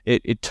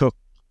it took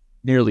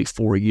nearly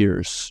 4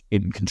 years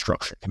in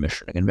construction,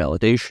 commissioning, and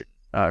validation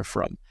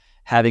from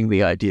having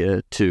the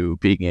idea to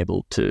being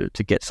able to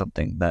get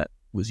something that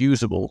was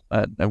usable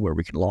and where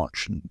we can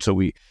launch. And so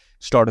we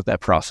started that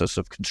process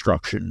of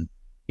construction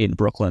in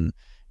Brooklyn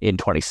in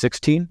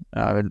 2016,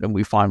 and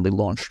we finally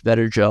launched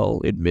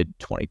Vettergel in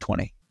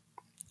mid-2020.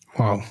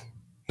 Wow.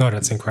 No,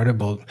 that's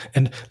incredible.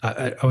 And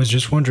I was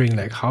just wondering,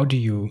 like, how did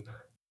you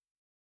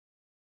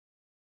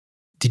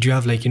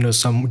have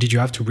did you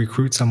have to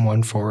recruit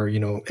someone for,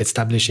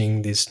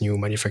 establishing this new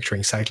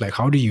manufacturing site? Like,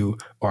 how do you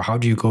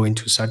go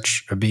into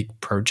such a big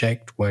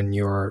project when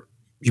you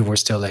were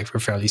still like a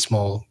fairly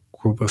small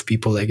group of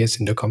people, I guess,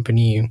 in the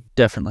company?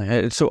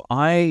 Definitely. So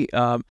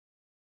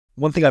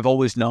one thing I've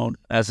always known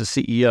as a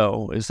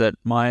CEO is that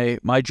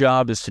my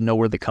job is to know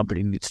where the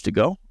company needs to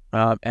go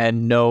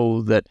and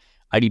know that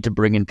I need to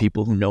bring in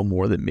people who know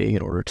more than me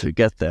in order to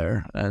get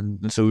there.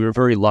 And so we were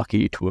very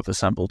lucky to have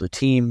assembled a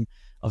team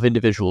of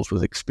individuals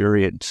with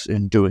experience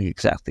in doing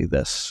exactly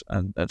this.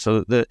 And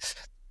so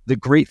the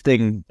great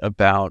thing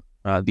about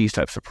these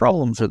types of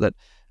problems are that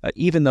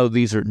even though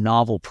these are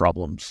novel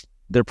problems,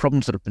 they're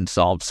problems that have been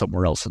solved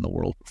somewhere else in the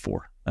world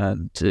before.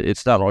 And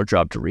it's not our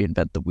job to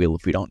reinvent the wheel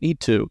if we don't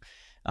need to.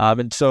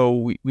 And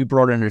so we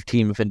brought in a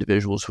team of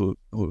individuals who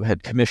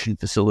had commissioned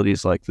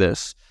facilities like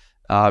this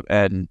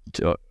and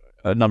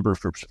a number of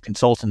groups of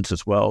consultants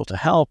as well to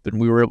help. And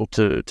we were able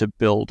to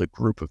build a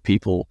group of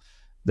people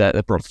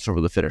that brought us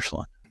over the finish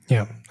line.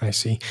 Yeah, I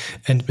see.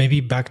 And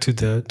maybe back to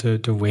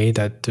the way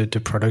that the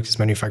product is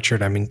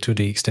manufactured. I mean, to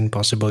the extent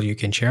possible, you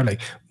can share like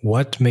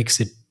what makes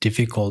it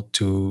difficult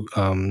to.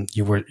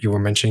 You were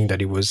mentioning that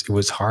it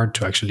was hard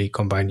to actually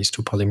combine these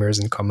two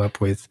polymers and come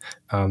up with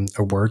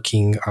a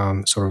working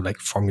sort of like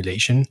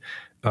formulation.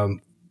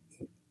 Um,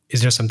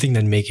 is there something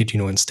that make it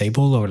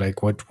unstable, or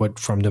like what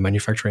from the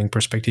manufacturing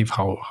perspective?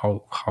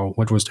 How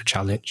what was the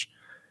challenge?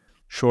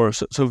 Sure.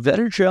 So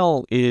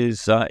Vetigel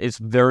is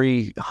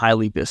very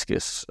highly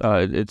viscous.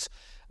 It's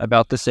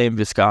about the same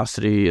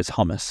viscosity as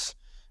hummus,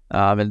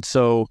 and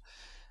so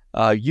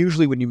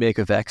usually when you make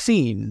a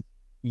vaccine,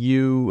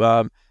 you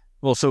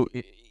well, so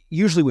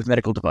usually with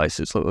medical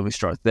devices, let me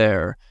start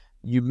there.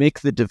 You make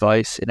the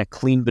device in a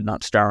clean but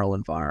not sterile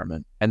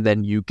environment, and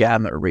then you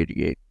gamma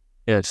irradiate.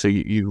 Yeah, so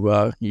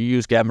you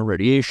use gamma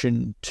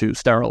radiation to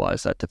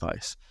sterilize that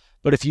device.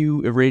 But if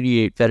you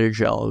irradiate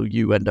Vetigel,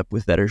 you end up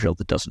with Vetigel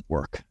that doesn't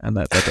work, and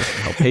that doesn't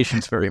help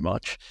patients very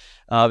much.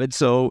 And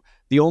so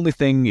the only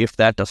thing, if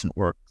that doesn't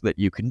work, that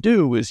you can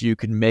do is you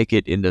can make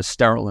it in a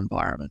sterile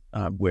environment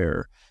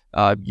where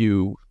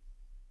you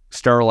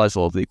sterilize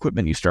all of the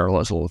equipment, you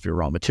sterilize all of your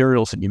raw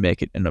materials, and you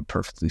make it in a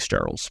perfectly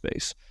sterile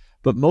space.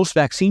 But most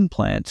vaccine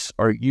plants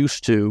are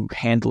used to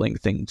handling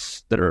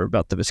things that are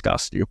about the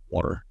viscosity of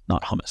water,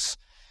 not hummus.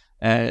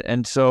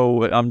 And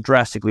so I'm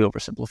drastically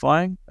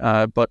oversimplifying,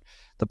 but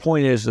the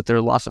point is that there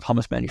are lots of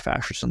hummus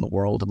manufacturers in the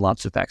world and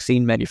lots of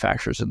vaccine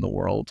manufacturers in the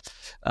world,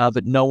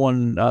 but no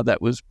one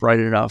that was bright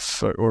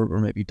enough or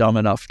maybe dumb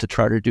enough to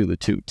try to do the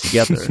two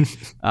together.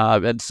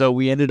 And so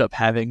we ended up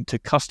having to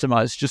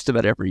customize just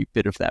about every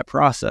bit of that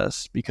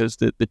process because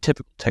the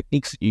typical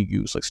techniques that you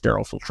use, like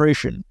sterile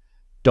filtration,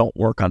 don't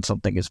work on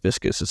something as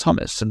viscous as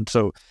hummus. And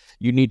so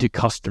you need to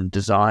custom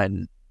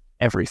design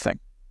everything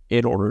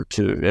in order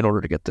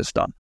to get this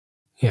done.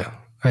 Yeah,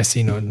 I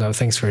see. No, no,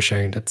 thanks for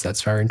sharing.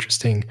 That's very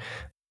interesting.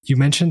 You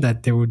mentioned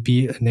that there would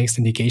be a next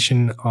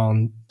indication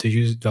on the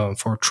use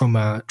for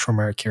trauma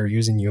care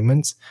use in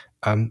humans.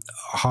 Um,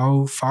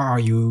 how far are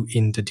you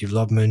in the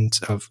development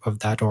of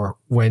that, or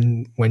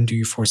when do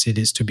you foresee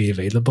this to be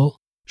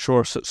available?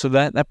 Sure. So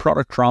that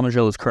product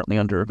Traumagel is currently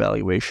under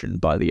evaluation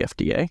by the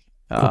FDA,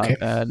 Okay.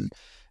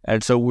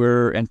 and so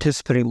we're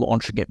anticipating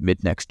launching it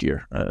mid next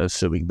year,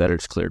 assuming that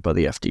it's cleared by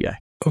the FDA.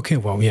 Okay.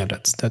 Well, yeah,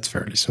 that's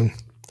fairly soon.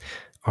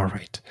 All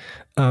right.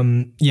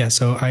 Yeah.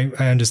 So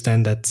I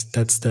understand that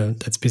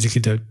that's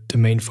basically the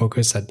main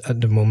focus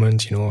at the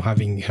moment.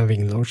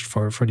 Having launched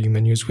for the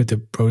human use with the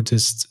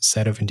broadest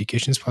set of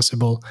indications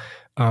possible.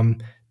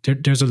 Um,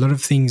 there's a lot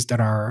of things that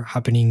are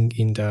happening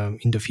in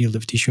the field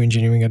of tissue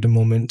engineering at the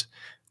moment,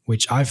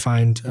 which I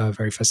find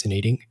very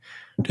fascinating.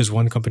 There's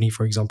one company,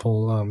 for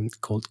example,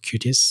 called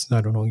Cutis.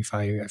 I don't know if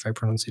I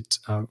pronounce it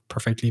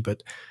perfectly,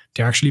 but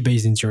they're actually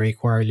based in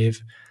Zurich, where I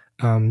live,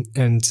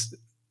 and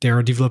they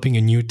are developing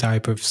a new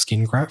type of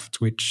skin graft,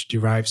 which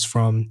derives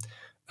from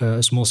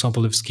a small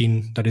sample of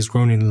skin that is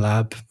grown in a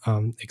lab,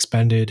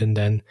 expanded, and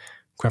then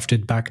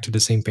grafted back to the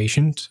same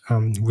patient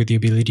with the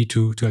ability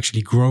to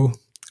actually grow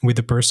with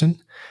the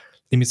person,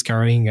 limit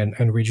scarring,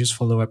 and reduce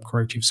follow-up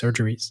corrective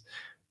surgeries.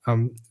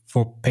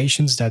 For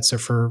patients that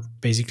suffer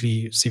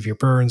basically severe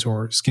burns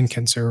or skin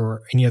cancer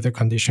or any other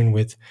condition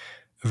with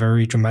a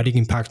very dramatic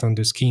impact on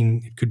the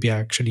skin, it could be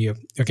actually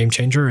a game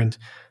changer. And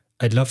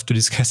I'd love to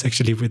discuss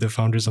actually with the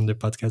founders on the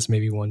podcast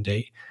maybe one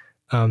day.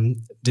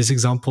 This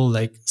example,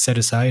 like set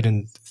aside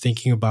and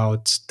thinking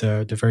about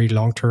the very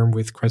long term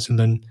with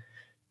Cresilon,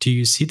 do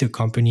you see the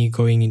company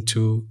going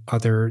into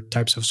other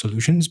types of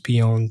solutions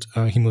beyond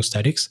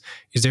hemostatics?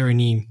 Is there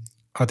any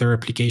other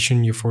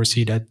application you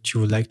foresee that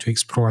you would like to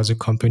explore as a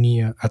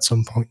company at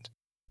some point?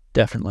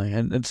 Definitely.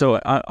 And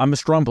so I'm a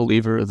strong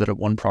believer that a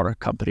one product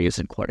company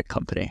isn't quite a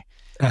company.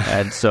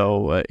 And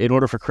so, in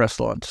order for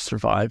Cresilon to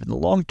survive in the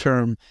long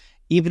term,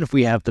 even if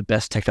we have the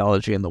best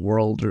technology in the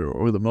world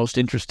or the most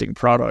interesting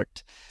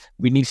product,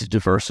 we need to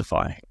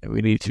diversify.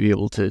 We need to be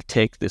able to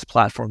take this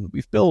platform that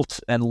we've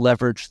built and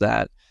leverage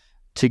that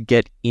to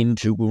get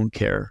into wound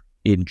care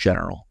in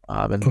general.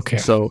 And Okay.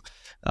 so,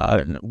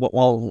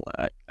 while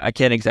I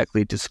can't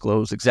exactly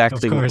disclose Of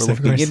exactly what we're course, of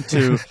looking course.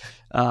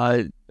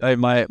 into,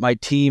 my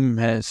team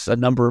has a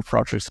number of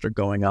projects that are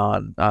going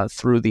on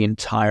through the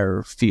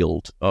entire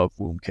field of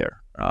wound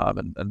care.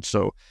 And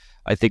so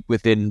I think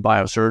within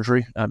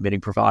biosurgery, meaning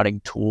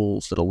providing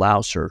tools that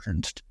allow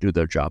surgeons to do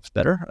their jobs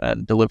better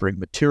and delivering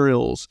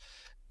materials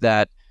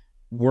that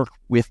work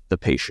with the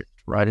patient,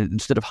 right? And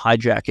instead of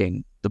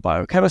hijacking the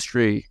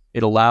biochemistry,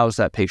 it allows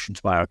that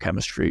patient's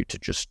biochemistry to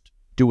just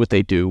do what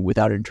they do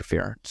without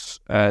interference.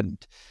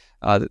 And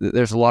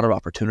there's a lot of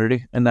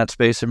opportunity in that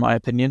space, in my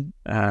opinion,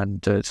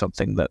 and it's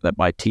something that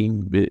my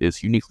team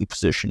is uniquely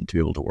positioned to be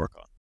able to work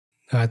on.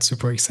 That's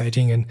super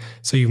exciting. And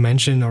so you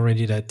mentioned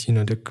already that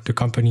the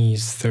company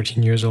is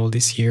 13 years old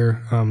this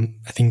year.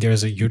 I think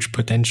there's a huge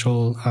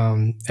potential,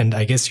 and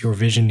I guess your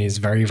vision is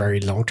very,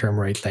 very long term,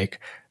 right? Like,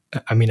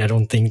 I mean, I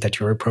don't think that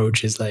your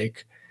approach is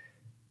like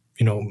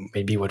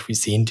maybe what we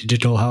see in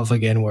digital health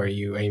again, where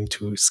you aim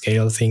to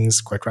scale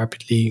things quite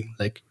rapidly,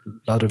 like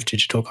a lot of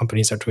digital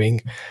companies are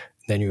doing.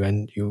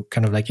 then you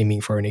kind of like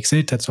aiming for an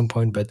exit at some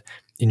point. But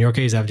in your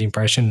case, I have the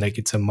impression like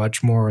it's a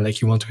much more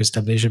like you want to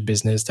establish a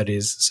business that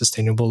is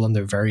sustainable on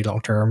the very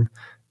long term.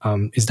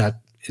 Is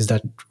that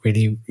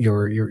really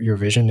your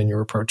vision and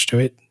your approach to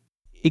it?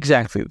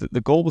 Exactly.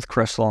 The goal with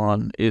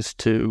Cresilon is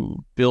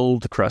to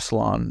build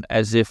Cresilon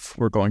as if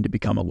we're going to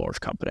become a large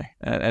company.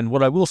 And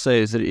what I will say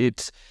is that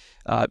it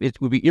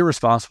would be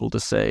irresponsible to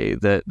say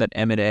that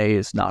M&A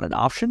is not an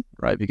option,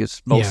 right?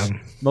 Because Yeah.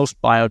 most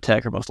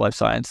biotech or most life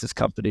sciences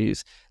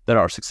companies that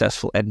are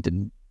successful end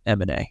in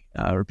M&A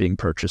or being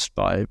purchased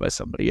by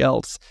somebody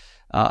else.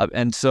 But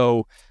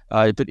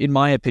in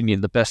my opinion,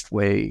 the best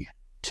way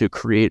to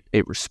create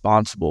a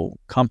responsible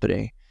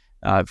company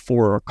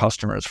for our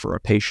customers, for our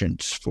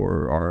patients,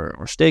 for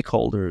our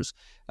stakeholders,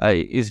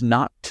 is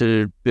not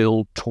to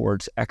build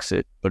towards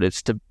exit, but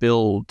it's to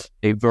build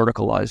a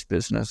verticalized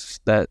business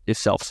that is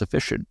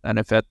self-sufficient. And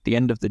if at the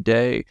end of the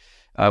day,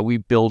 we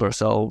build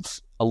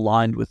ourselves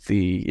aligned with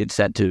the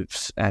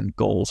incentives and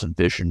goals and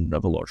vision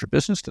of a larger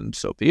business, then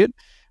so be it.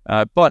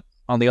 But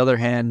on the other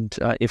hand,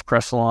 if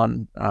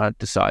Cresilon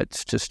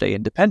decides to stay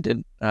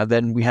independent,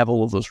 then we have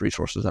all of those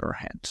resources at our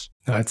hands.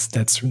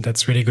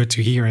 That's really good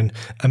to hear. And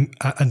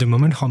at the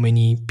moment, how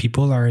many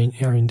people are in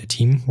the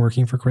team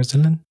working for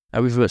Cresilon?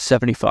 We've got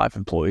 75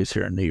 employees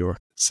here in New York.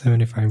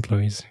 75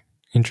 employees.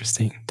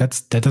 Interesting. That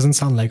doesn't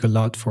sound like a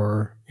lot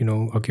for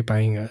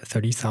occupying a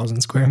 30,000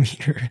 square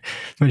meter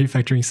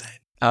manufacturing site.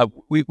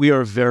 We are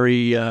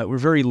we're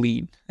very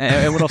lean,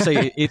 and what I'll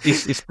say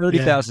it's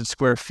 30,000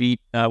 square feet,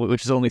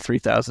 which is only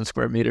 3,000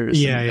 square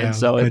meters. And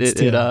so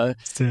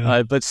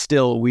but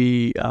still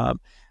we.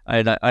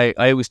 I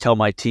always tell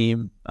my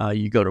team,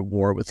 you go to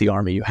war with the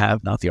army you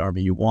have, not the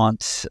army you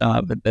want.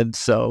 And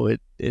so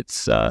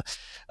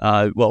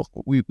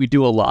we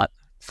do a lot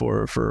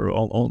for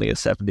only a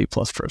 70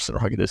 plus person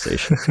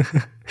organization.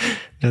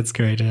 That's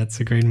great. That's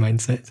a great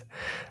mindset.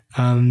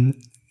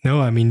 No,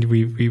 I mean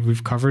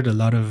we've covered a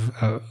lot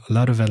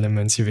of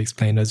elements. You've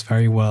explained us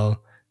very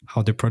well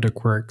how the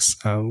product works,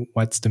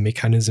 what's the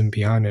mechanism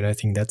behind it. I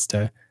think that's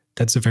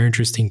a very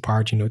interesting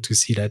part, to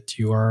see that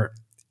you are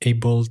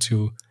able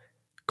to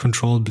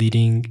control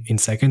bleeding in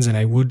seconds. And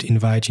I would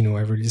invite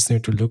every listener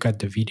to look at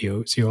the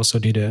videos. You also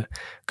did a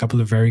couple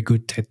of very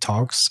good TED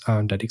Talks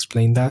that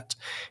explain that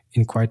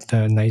in quite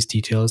nice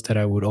details that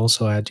I would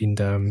also add in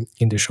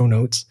the show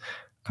notes.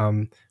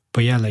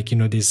 But yeah,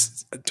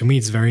 this to me,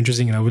 it's very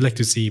interesting, and I would like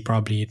to see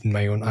probably in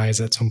my own eyes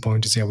at some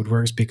point to see how it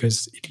works,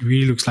 because it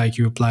really looks like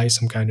you apply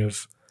some kind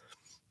of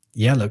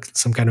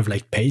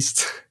like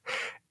paste,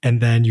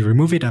 and then you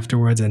remove it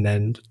afterwards, and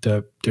then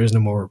there's no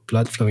more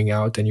blood flowing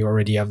out, and you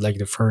already have like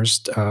the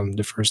first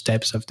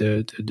steps of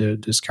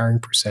the scarring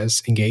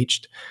process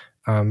engaged.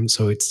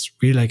 So it's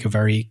really like a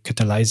very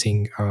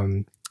catalyzing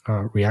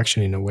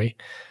reaction in a way.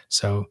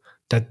 So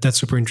that's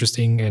super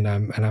interesting, and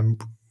I'm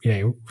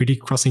really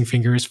crossing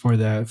fingers for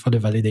the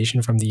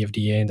validation from the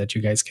FDA, and that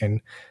you guys can,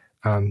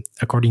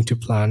 according to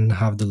plan,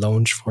 have the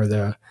launch for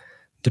the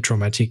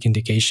traumatic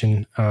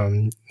indication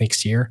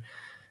next year.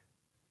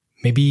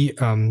 Maybe,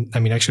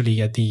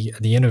 actually, at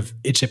the end of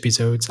each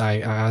episode,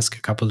 I ask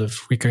a couple of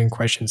recurring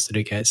questions to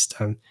the guest.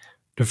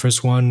 The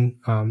first one,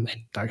 and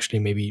actually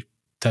maybe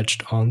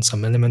touched on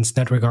some elements in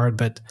that regard,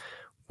 but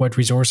what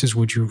resources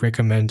would you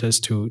recommend us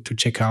to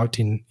check out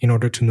in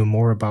order to know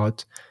more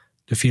about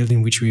the field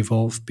in which we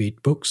evolve, be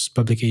it books,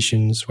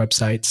 publications,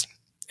 websites,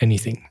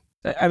 anything?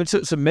 I mean,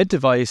 so med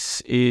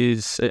device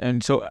is,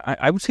 and so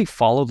I would say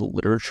follow the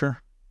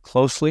literature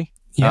closely.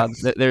 Yeah.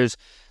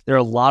 There are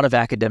a lot of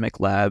academic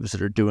labs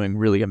that are doing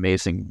really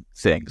amazing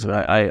things.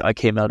 I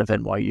came out of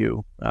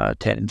NYU,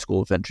 Tannen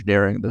School of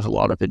Engineering. There's a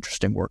lot of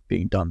interesting work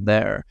being done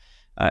there.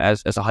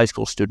 As a high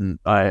school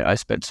student, I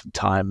spent some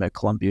time at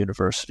Columbia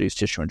University's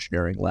tissue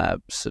engineering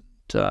labs,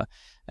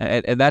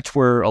 and that's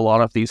where a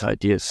lot of these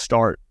ideas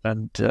start.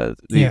 And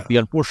the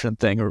unfortunate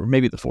thing, or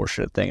maybe the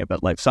fortunate thing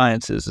about life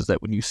sciences, is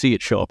that when you see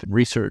it show up in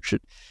research,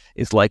 it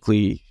is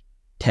likely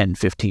 10,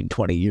 15,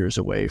 20 years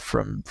away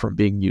from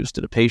being used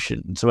in a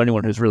patient. And so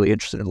anyone who's really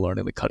interested in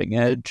learning the cutting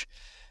edge,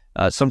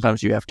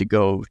 sometimes you have to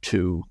go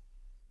to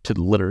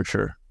the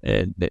literature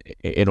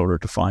in order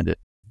to find it.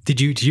 Did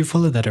you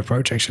follow that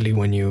approach actually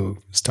when you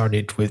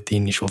started with the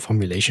initial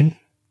formulation?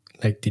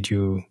 Like, did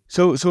you?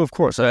 So of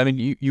course, I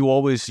mean, you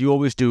always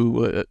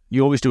do a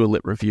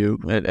lit review,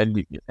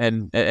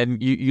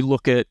 and you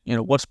look at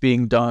what's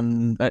being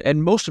done,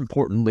 and most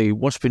importantly,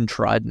 what's been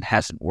tried and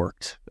hasn't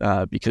worked,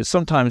 because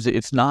sometimes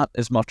it's not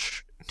as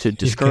much to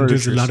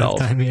discourage yourself, a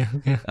lot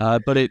of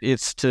time, but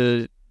it's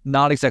to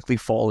not exactly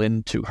fall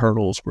into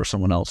hurdles where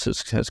someone else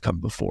has come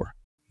before.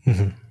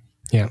 Mm-hmm.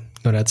 Yeah,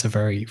 no, that's a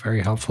very,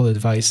 very helpful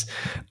advice.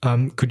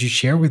 Could you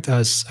share with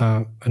us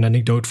an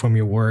anecdote from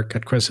your work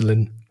at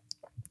Cresilon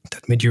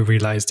that made you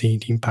realize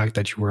the impact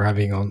that you were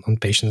having on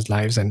patients'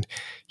 lives? And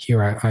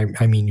here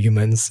I mean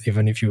humans,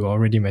 even if you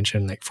already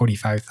mentioned like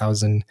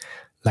 45,000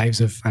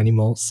 lives of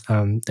animals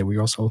that we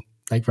also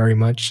like very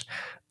much.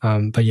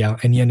 But yeah,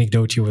 any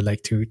anecdote you would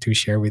like to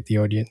share with the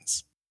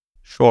audience?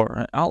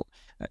 Sure.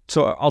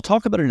 So I'll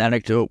talk about an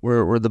anecdote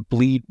where the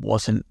bleed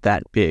wasn't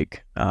that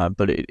big,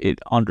 but it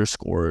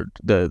underscored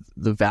the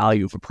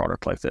value of a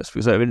product like this.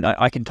 Because I mean,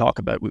 I can talk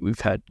about, we've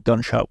had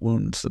gunshot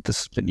wounds that this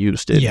has been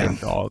used Yeah, in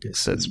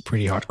dogs, it's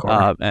pretty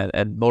hardcore.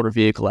 and motor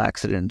vehicle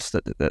accidents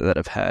that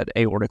have had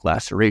aortic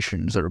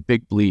lacerations that are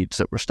big bleeds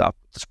that were stopped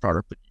with this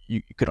product. But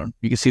you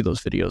can see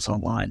those videos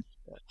online.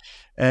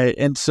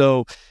 And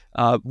so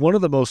one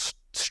of the most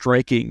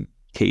striking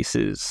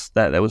cases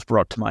that was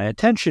brought to my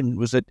attention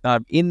was that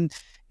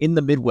in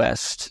the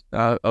Midwest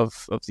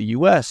of the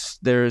U.S.,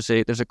 there's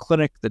a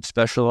clinic that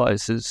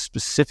specializes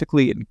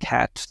specifically in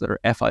cats that are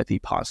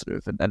FIV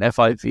positive, and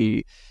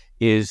FIV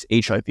is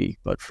HIV,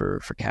 but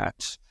for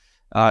cats.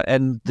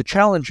 And the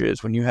challenge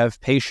is when you have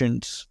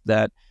patients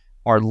that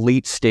are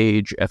late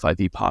stage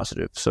FIV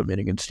positive, so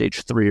meaning in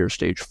stage 3 or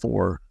stage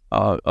 4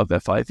 of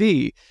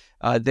FIV,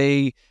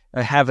 they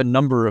have a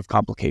number of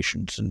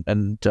complications,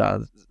 and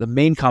the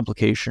main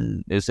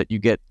complication is that you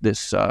get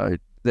this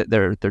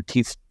their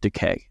teeth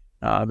decay,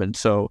 and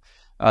so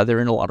they're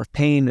in a lot of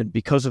pain, and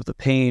because of the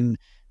pain,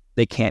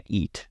 they can't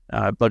eat.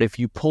 But if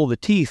you pull the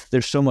teeth,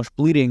 there's so much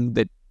bleeding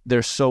that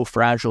they're so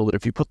fragile that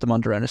if you put them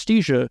under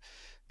anesthesia,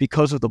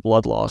 because of the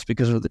blood loss,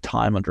 because of the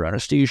time under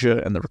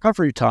anesthesia and the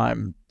recovery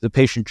time, the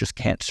patient just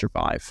can't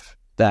survive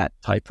that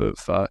type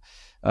of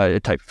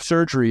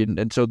surgery,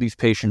 and so these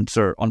patients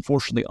are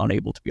unfortunately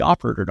unable to be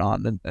operated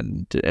on,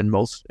 and in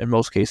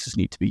most cases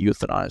need to be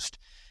euthanized.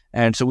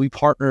 And so we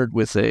partnered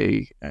with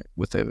a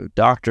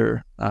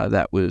doctor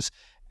that was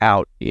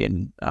out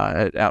in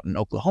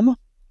Oklahoma,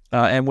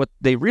 and what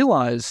they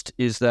realized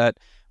is that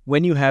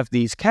when you have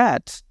these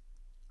cats,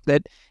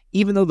 that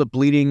even though the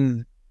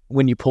bleeding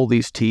when you pull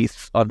these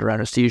teeth under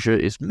anesthesia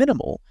is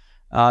minimal,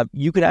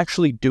 you could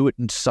actually do it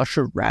in such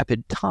a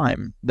rapid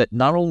time that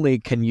not only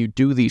can you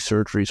do these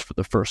surgeries for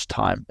the first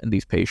time in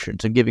these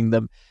patients and giving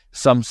them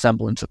some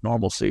semblance of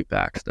normalcy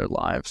back to their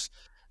lives,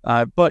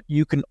 but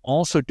you can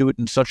also do it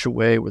in such a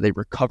way where they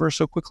recover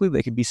so quickly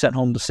they can be sent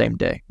home the same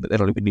day. They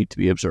don't even need to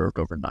be observed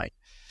overnight.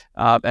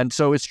 And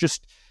so it's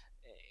just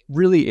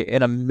really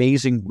an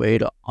amazing way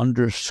to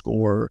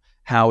underscore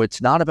how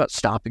it's not about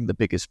stopping the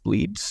biggest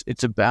bleeds.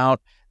 It's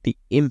about the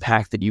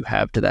impact that you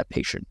have to that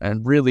patient.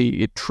 And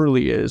really, it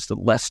truly is the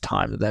less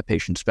time that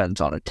patient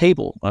spends on a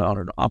table, on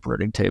an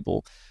operating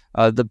table,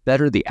 the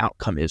better the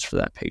outcome is for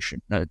that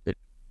patient. For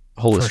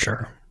Holistic.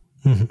 sure.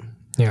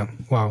 Yeah.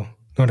 Wow.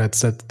 No,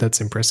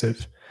 that's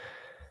impressive.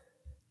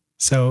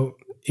 So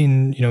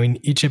in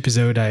each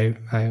episode,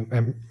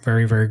 I'm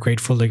very, very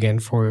grateful again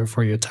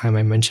for your time.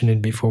 I mentioned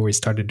it before we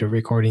started the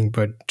recording,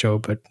 but Joe,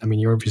 I mean,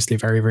 you're obviously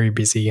very, very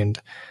busy, and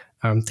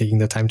taking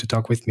the time to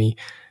talk with me.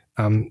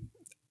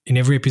 In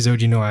every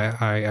episode,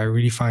 I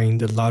really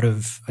find a lot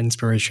of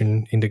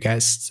inspiration in the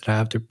guests that I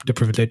have the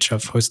privilege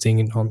of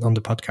hosting on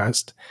the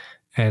podcast.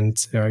 And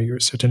you're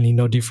certainly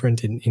no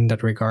different in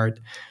that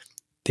regard.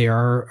 There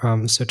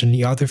are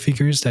certainly other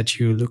figures that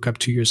you look up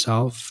to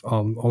yourself,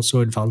 also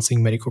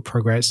advancing medical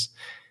progress.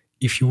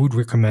 If you would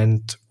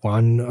recommend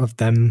one of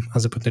them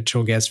as a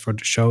potential guest for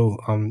the show,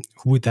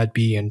 who would that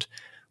be, and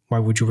why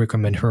would you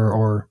recommend her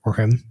or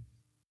him?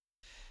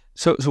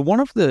 So one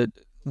of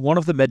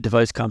the med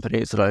device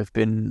companies that I've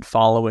been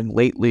following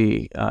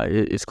lately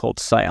is called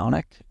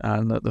Psionic,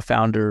 and the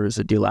founder is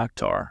Adil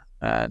Akhtar.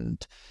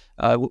 And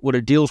what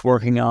Adil's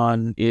working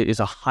on is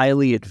a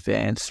highly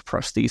advanced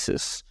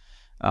prosthesis.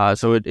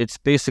 So it's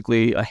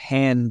basically a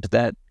hand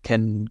that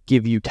can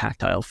give you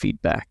tactile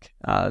feedback,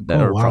 or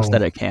a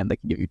prosthetic hand that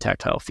can give you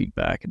tactile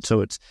feedback. And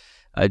so it's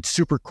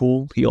super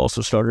cool. He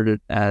also started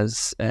it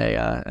as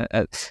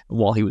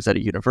while he was at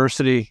a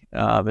university,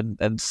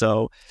 and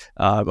so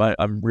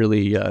I'm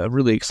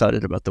really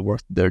excited about the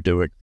work they're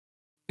doing.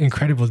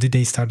 Incredible. Did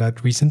they start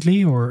that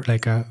recently, or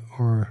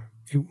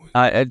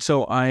and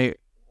so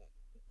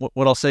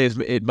what I'll say is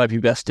it might be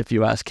best if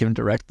you ask him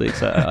directly.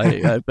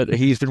 But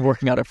he's been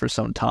working on it for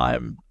some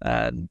time,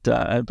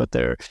 but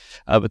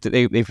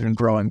they've been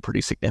growing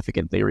pretty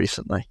significantly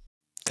recently.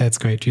 That's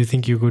great. Do you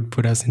think you could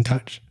put us in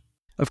touch?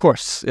 Of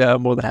course, yeah,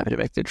 I'm more than happy to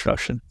make the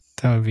introduction.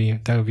 That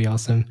would be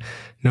awesome.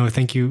 No,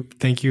 thank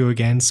you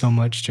again so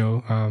much,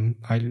 Joe.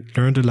 I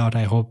learned a lot.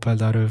 I hope a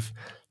lot of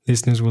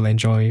listeners will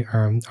enjoy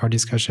our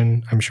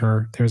discussion. I'm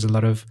sure there's a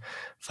lot of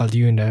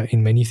value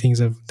in many things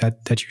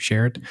that you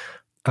shared.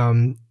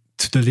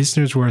 To the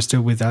listeners who are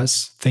still with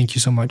us, thank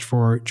you so much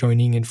for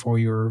joining and for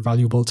your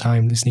valuable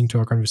time listening to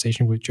our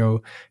conversation with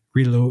Joe.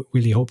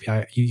 Really hope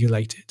you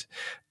liked it.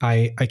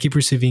 I keep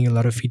receiving a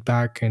lot of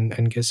feedback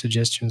and guest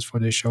suggestions for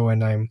the show,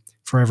 and I'm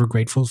forever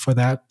grateful for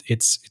that.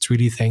 It's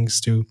really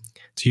thanks to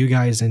you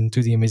guys and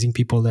to the amazing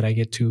people that I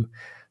get to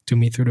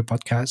meet through the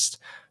podcast.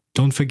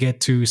 Don't forget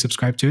to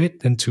subscribe to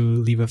it and to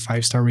leave a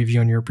 5-star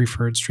review on your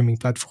preferred streaming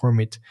platform.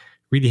 It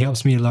really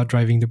helps me a lot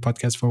driving the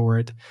podcast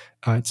forward.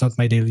 It's not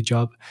my daily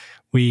job.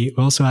 We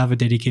also have a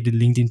dedicated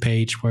LinkedIn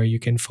page where you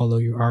can follow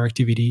our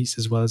activities,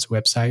 as well as a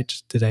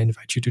website that I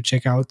invite you to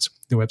check out.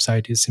 The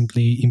website is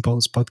simply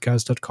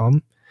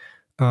impulsepodcast.com.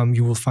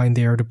 You will find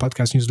there the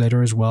podcast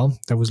newsletter as well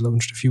that was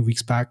launched a few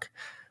weeks back,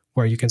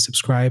 where you can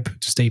subscribe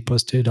to stay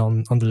posted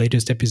on the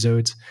latest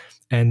episodes.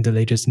 and the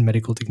latest in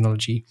medical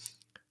technology.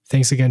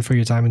 Thanks again for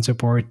your time and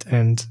support,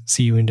 and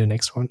see you in the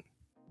next one.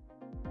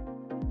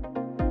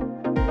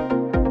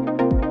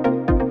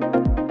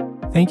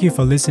 Thank you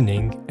for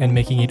listening and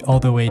making it all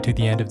the way to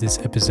the end of this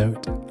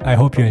episode. I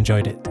hope you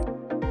enjoyed it.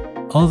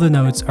 All the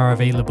notes are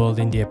available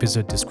in the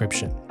episode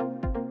description.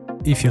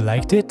 If you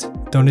liked it,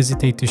 don't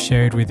hesitate to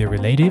share it with your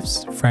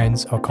relatives,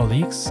 friends, or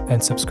colleagues,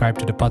 and subscribe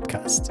to the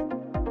podcast.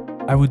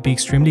 I would be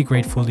extremely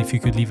grateful if you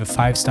could leave a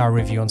 5-star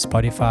review on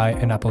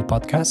Spotify and Apple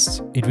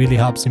Podcasts. It really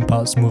helps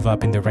Impulse move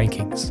up in the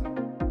rankings.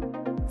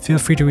 Feel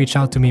free to reach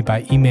out to me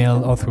by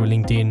email or through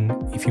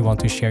LinkedIn if you want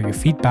to share your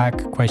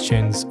feedback,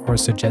 questions, or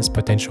suggest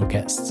potential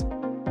guests.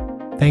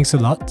 Thanks a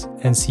lot,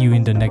 and see you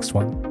in the next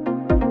one.